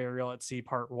was in Burial at Sea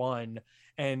Part 1,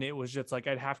 and it was just like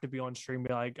I'd have to be on stream,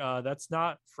 be like, that's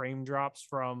not frame drops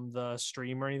from the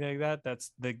stream or anything like that.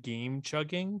 That's the game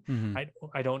chugging.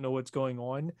 I don't know what's going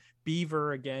on.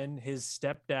 Beaver, again, his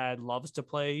stepdad loves to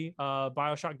play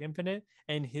Bioshock Infinite,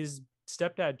 and his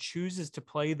stepdad chooses to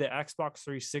play the Xbox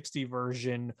 360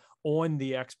 version on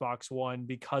the Xbox One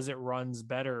because it runs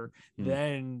better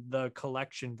than the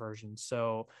collection version.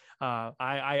 So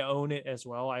I own it as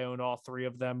well. I own all three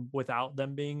of them without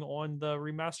them being on the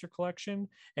remaster collection.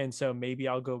 And so maybe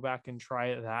I'll go back and try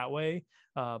it that way.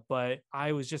 But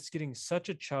I was just getting such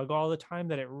a chug all the time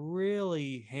that it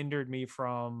really hindered me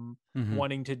from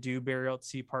wanting to do Burial at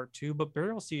Sea Part 2. But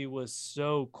Burial at Sea was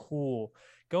so cool.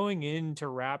 Going into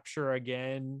Rapture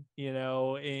again,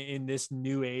 in this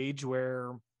new age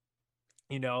where,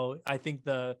 I think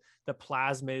the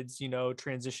plasmids,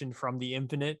 transition from the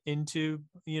Infinite into,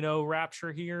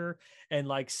 Rapture here, and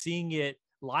like seeing it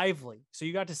lively. So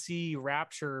you got to see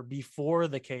Rapture before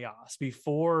the chaos,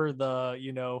 before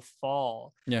the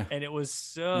fall, and it was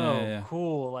so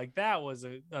cool. Like that was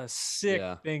a sick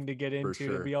thing to get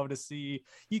into, to be able to see,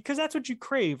 because that's what you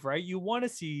crave, right? You want to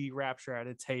see Rapture at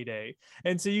its heyday,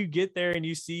 and so you get there and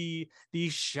you see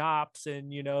these shops, and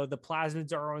the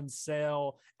plasmids are on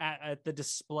sale at the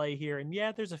display here, and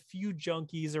there's a few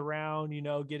junkies around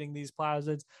getting these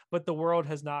plasmids, but the world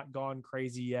has not gone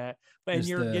crazy yet. And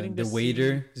you're getting to the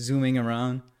waiter zooming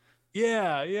around.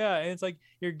 And it's like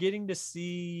you're getting to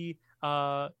see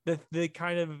the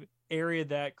kind of area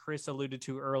that Chris alluded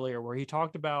to earlier, where he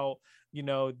talked about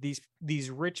these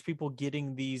rich people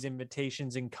getting these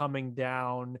invitations and coming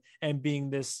down and being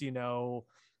this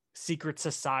secret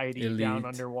society elite, down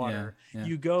underwater.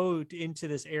 You go into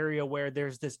this area where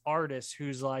there's this artist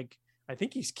who's like, I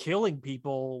think he's killing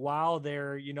people while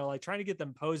they're like trying to get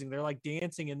them posing. They're like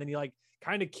dancing, and then he like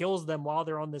kind of kills them while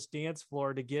they're on this dance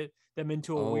floor to get them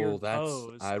into a weird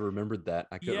pose. I remembered that.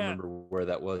 I couldn't remember where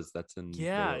that was. That's in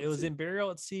it was in Burial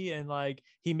at Sea, and like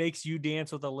he makes you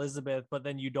dance with Elizabeth, but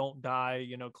then you don't die,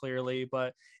 clearly.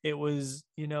 But it was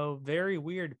very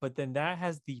weird. But then that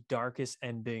has the darkest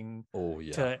ending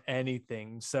to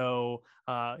anything. So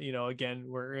again,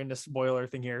 we're in a spoiler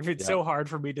thing here. It's so hard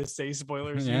for me to say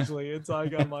spoilers usually. It's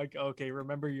like I'm like, okay,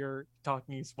 remember you're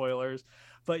talking spoilers.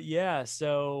 But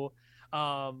so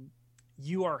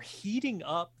you are heating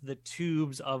up the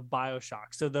tubes of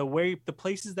Bioshock. So the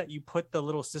places that you put the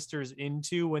little sisters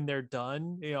into when they're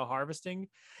done, harvesting,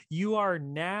 you are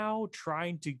now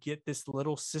trying to get this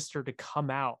little sister to come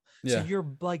out. So you're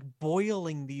like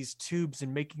boiling these tubes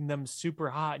and making them super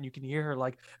hot, and you can hear her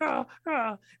like,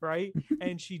 right?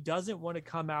 And she doesn't want to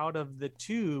come out of the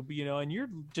tube, and you're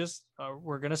just,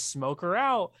 we're going to smoke her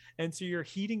out. And so you're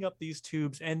heating up these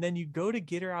tubes, and then you go to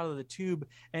get her out of the tube.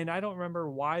 And I don't remember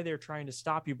why they're trying to to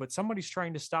stop you, but somebody's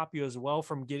trying to stop you as well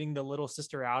from getting the little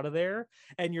sister out of there,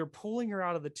 and you're pulling her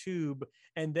out of the tube.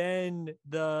 And then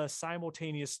the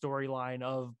simultaneous storyline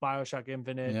of Bioshock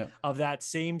Infinite, of that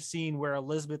same scene where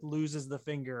Elizabeth loses the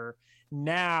finger,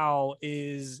 now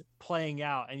is playing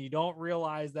out, and you don't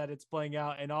realize that it's playing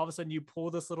out, and all of a sudden you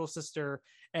pull this little sister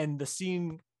and the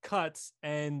scene cuts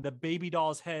and the baby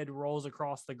doll's head rolls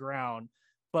across the ground.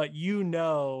 But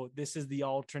this is the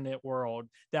alternate world,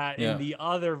 that in the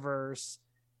other verse,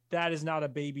 that is not a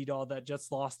baby doll that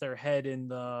just lost their head in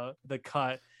the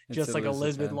cut, it's just like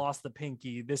Elizabeth lost the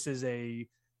pinky. This is a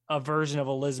version of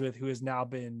Elizabeth who has now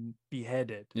been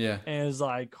beheaded. And it's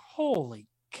like, holy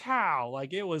cow,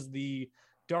 like it was the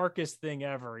darkest thing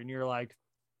ever. And you're like,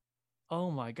 oh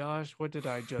my gosh, what did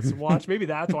I just watch? Maybe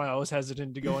that's why I was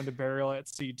hesitant to go into Burial at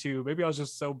Sea 2. Maybe I was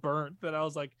just so burnt that I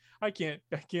was like, I can't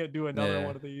do another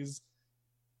one of these.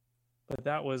 But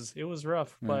it was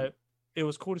rough. But it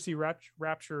was cool to see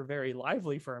Rapture very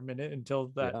lively for a minute until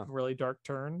that really dark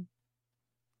turn.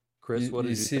 Chris, what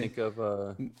did you think of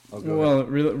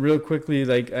real quickly,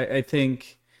 like I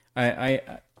think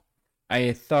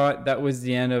I thought that was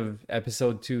the end of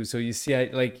episode 2. So you see,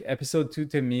 like episode 2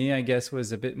 to me, I guess,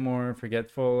 was a bit more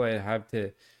forgetful. I have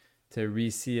to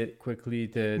re-see it quickly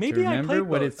to remember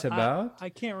what it's about. I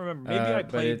can't remember. Maybe I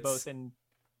played both. And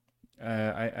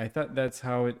I thought that's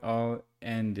how it all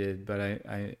ended, but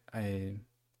I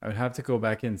would have to go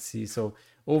back and see. So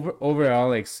overall,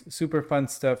 like super fun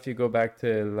stuff. You go back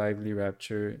to Lively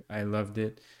Rapture. I loved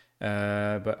it.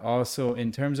 But also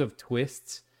in terms of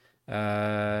twists,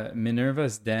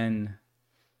 Minerva's Den,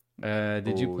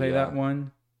 did you play that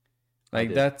one?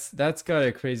 Like that's got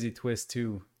a crazy twist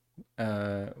too,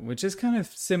 which is kind of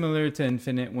similar to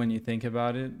Infinite when you think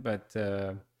about it, but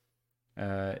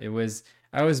I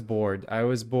was bored.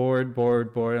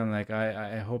 I'm like,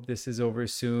 I hope this is over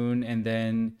soon. And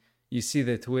then you see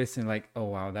the twist and like, oh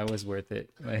wow, that was worth it.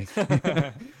 Like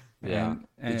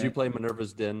Did you play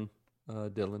Minerva's Den,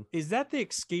 Dylan? Is that the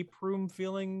escape room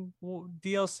feeling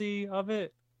DLC of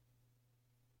it?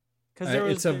 Because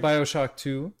it's a Bioshock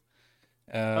 2.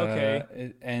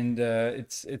 Okay. And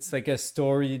it's like a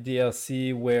story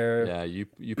DLC where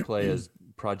you play as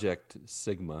Project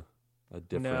Sigma, a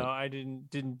different. No, I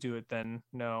didn't do it then.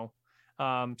 No.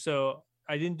 So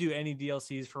I didn't do any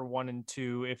DLCs for 1 and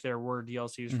 2 if there were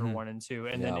DLCs for 1 and 2,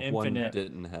 and then Infinite 1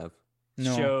 didn't have.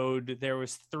 Showed there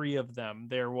was 3 of them.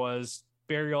 There was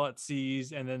Burial at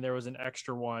Seas, and then there was an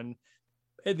extra one.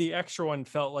 And the extra one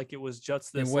felt like it was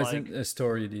just this. It wasn't a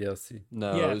story DLC.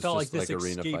 No, yeah, it felt like this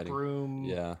arena escape fighting.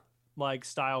 room, like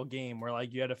style game where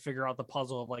like you had to figure out the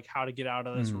puzzle of like how to get out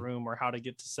of this room or how to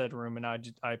get to said room. And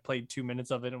I played 2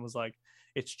 minutes of it and was like,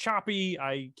 it's choppy.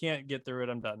 I can't get through it.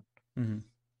 I'm done.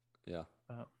 Yeah.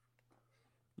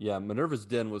 Minerva's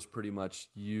Den was pretty much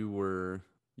you were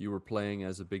playing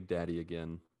as a Big Daddy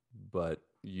again, but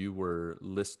you were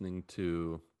listening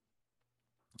to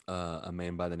a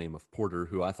man by the name of Porter,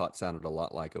 who I thought sounded a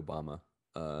lot like Obama.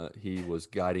 He was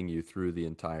guiding you through the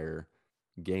entire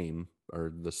game,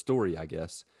 or the story, I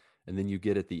guess. And then you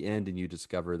get at the end and you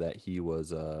discover that he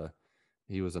was an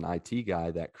IT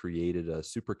guy that created a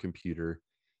supercomputer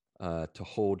to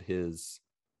hold his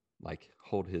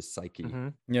psyche,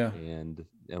 and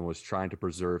was trying to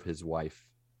preserve his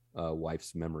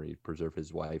wife's memory, preserve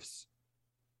his wife's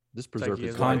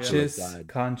conscience,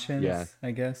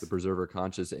 I guess, to preserve her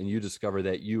conscience. And you discover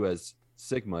that you, as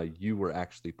Sigma, you were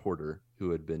actually Porter, who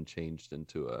had been changed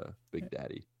into a Big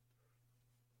Daddy.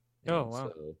 Oh,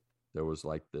 wow. So there was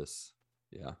like this,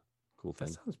 cool thing.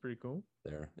 That sounds pretty cool.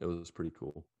 There, it was pretty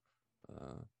cool.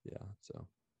 So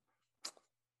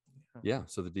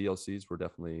the DLCs were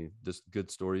definitely just good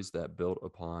stories that built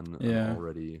upon an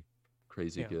already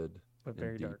crazy good, but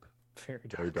very deep.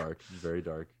 dark, very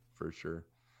dark for sure.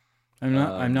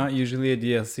 I'm not usually a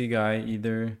DLC guy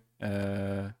either.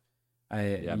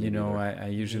 I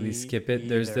usually skip it.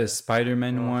 There's the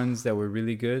Spider-Man ones that were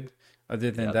really good. Other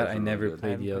than that, I never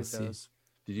played DLC.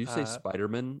 Did you say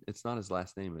Spider-Man? It's not his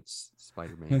last name. It's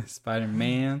Spider-Man.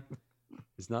 Spider-Man.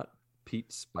 It's not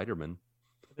Pete Spider-Man.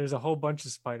 There's a whole bunch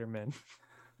of Spider-Man.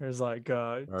 There's like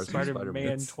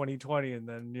Spider-Man 2020, and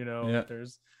then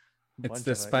there's. It's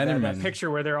the Spider-Man. That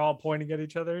picture where they're all pointing at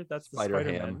each other. That's the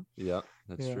Spider-Man. Yeah,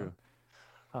 that's true.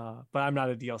 But I'm not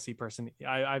a DLC person.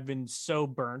 I've been so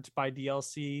burnt by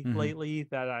DLC lately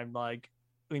that I'm like,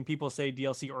 when people say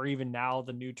DLC, or even now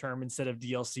the new term instead of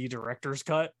DLC, director's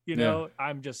cut,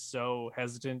 I'm just so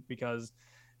hesitant because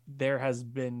there has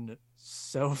been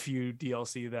so few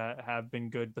DLC that have been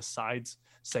good besides,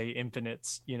 say,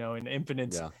 Infinites, and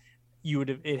Infinites.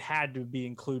 it had to be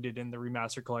included in the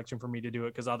remaster collection for me to do it,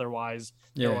 because otherwise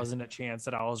there wasn't a chance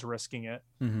that I was risking it.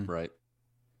 Right.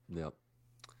 Yep.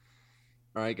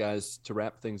 All right, guys, to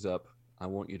wrap things up, I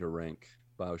want you to rank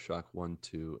Bioshock 1,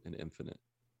 2, and Infinite.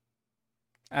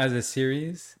 As a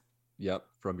series? Yep,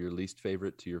 from your least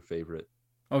favorite to your favorite.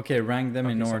 Okay, rank them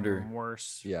in order.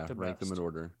 Worst. Yeah, rank them in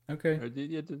order. Okay.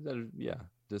 Yeah,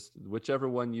 just whichever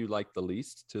one you like the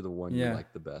least to the one you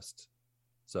like the best.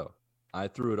 So I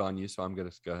threw it on you, so I'm going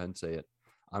to go ahead and say it.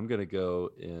 I'm going to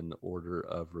go in order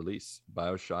of release.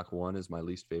 Bioshock 1 is my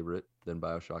least favorite, then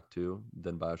Bioshock 2,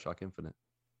 then Bioshock Infinite.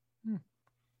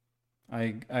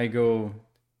 I go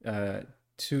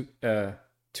 2,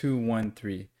 1,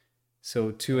 3.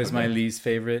 So 2 is my least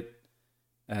favorite.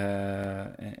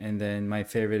 And then my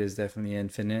favorite is definitely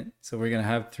Infinite. So we're going to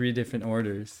have 3 different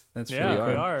orders. That's really cool.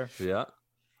 We are. Yeah.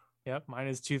 Yep, mine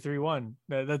is 2, 3, 1.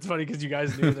 That's funny because you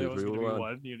guys knew that it was going to be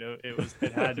 1. You know,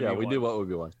 it had to be 1. We knew what would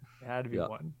be 1. It had to be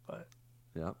 1, but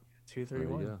 2, 3,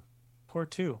 1. Yeah. Poor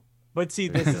 2. But see,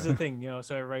 this is the thing,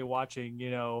 so everybody watching,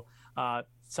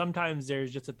 sometimes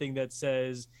there's just a thing that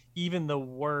says even the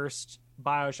worst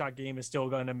Bioshock game is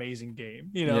still an amazing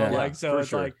game, so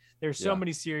it's like there's so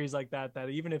many series like that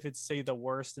even if it's, say, the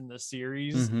worst in the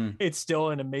series, it's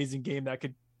still an amazing game that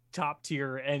could top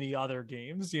tier any other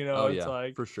games, it's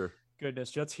like, for sure.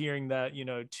 Goodness, just hearing that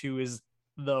 2 is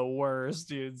the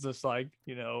worst, it's just like,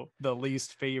 the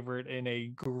least favorite in a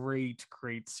great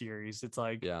series. It's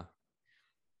like,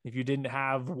 if you didn't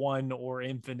have 1 or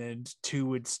Infinite, 2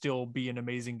 would still be an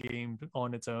amazing game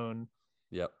on its own.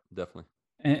 Yep, definitely.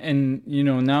 And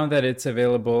now that it's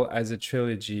available as a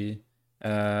trilogy,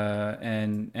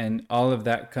 and all of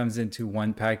that comes into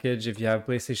one package. If you have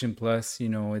PlayStation Plus,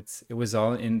 it was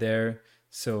all in there.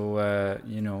 So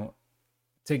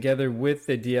together with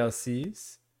the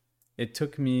DLCs, it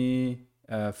took me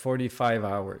 45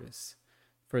 hours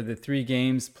for the 3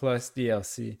 games plus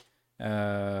DLC.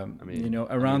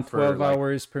 Around 12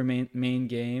 hours per main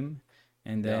game,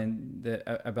 and then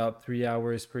about 3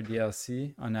 hours per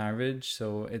DLC on average.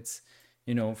 So it's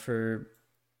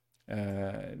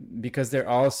because they're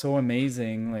all so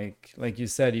amazing, like you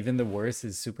said, even the worst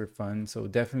is super fun. So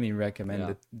definitely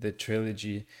recommend the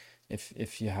trilogy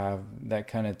if you have that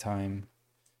kind of time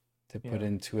to put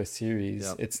into a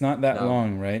series. It's not that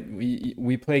long, right?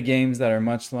 We play games that are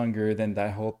much longer than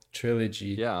that whole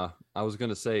trilogy. I was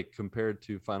gonna say, compared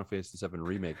to Final Fantasy VII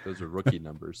Remake, those are rookie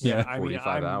numbers.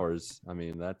 45 hours. I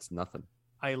mean, that's nothing.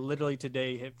 I literally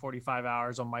today hit 45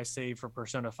 hours on my save for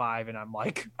Persona 5, and I'm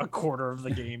like a quarter of the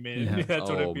game in. That's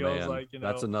what it feels like.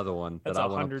 That's another one that's that I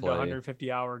want to play. 100 to 150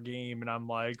 hour game, and I'm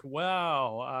like,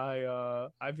 wow,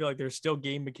 I feel like there's still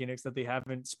game mechanics that they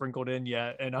haven't sprinkled in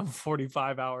yet, and I'm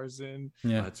 45 hours in.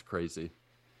 Yeah, that's craziness.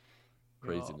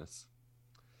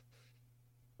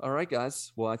 All right,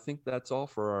 guys. Well, I think that's all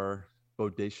for our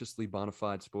bodaciously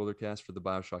bonafide spoilercast for the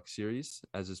Bioshock series.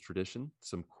 As is tradition,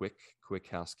 some quick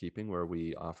housekeeping where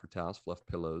we offer towels, fluff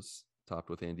pillows,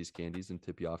 topped with Andy's candies, and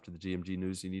tip you off to the GMG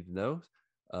news you need to know.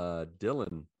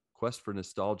 Dylan, Quest for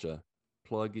Nostalgia,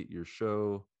 plug your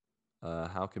show.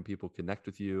 How can people connect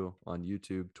with you on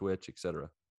YouTube, Twitch, etc.?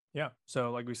 Yeah.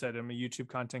 So like we said, I'm a YouTube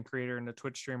content creator and a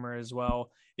Twitch streamer as well.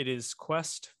 It is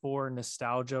Quest for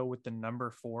Nostalgia with the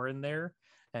number 4 in there.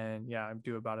 And I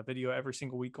do about a video every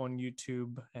single week on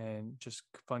YouTube and just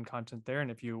fun content there.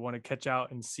 And if you want to catch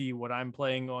out and see what I'm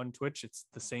playing on Twitch, it's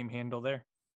the same handle there.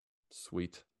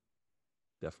 Sweet.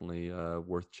 Definitely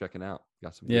worth checking out.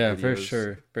 Got some good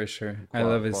videos, for sure. I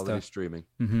love his stuff. Streaming.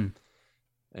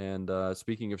 And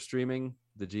speaking of streaming,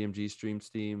 the GMG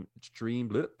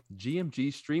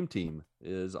GMG stream team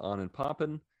is on and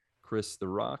popping. Chris the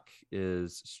Rock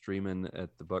is streaming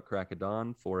at the butt crack of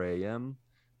dawn, 4 a.m.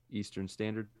 Eastern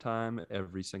Standard Time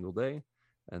every single day,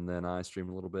 and then I stream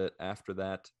a little bit after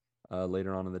that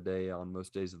later on in the day on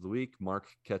most days of the week. Mark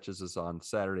catches us on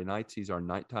Saturday nights. He's our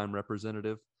nighttime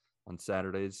representative on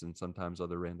Saturdays and sometimes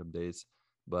other random days.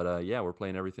 But we're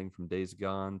playing everything from Days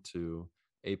Gone to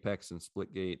Apex and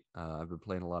Splitgate. I've been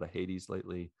playing a lot of Hades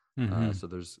lately, so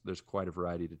there's quite a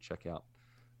variety to check out.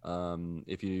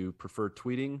 If you prefer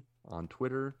tweeting on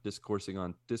Twitter, discoursing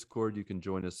on Discord, you can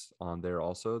join us on there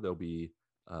also. There'll be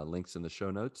links in the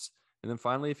show notes. And then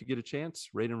finally, if you get a chance,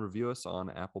 rate and review us on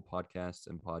Apple Podcasts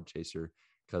and Podchaser,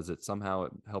 because it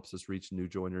helps us reach new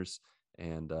joiners.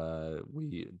 And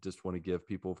we just want to give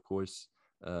people, of course,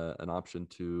 an option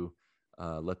to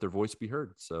let their voice be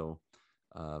heard. So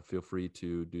feel free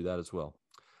to do that as well.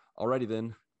 Alrighty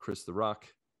then, Chris the Rock,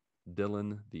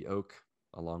 Dylan the Oak,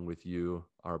 along with you,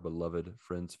 our beloved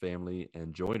friends, family,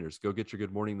 and joiners. Go get your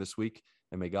good morning this week,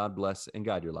 and may God bless and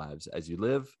guide your lives as you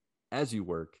live, as you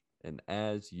work, and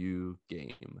as you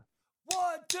game.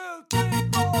 1, 2, 3,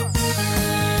 4.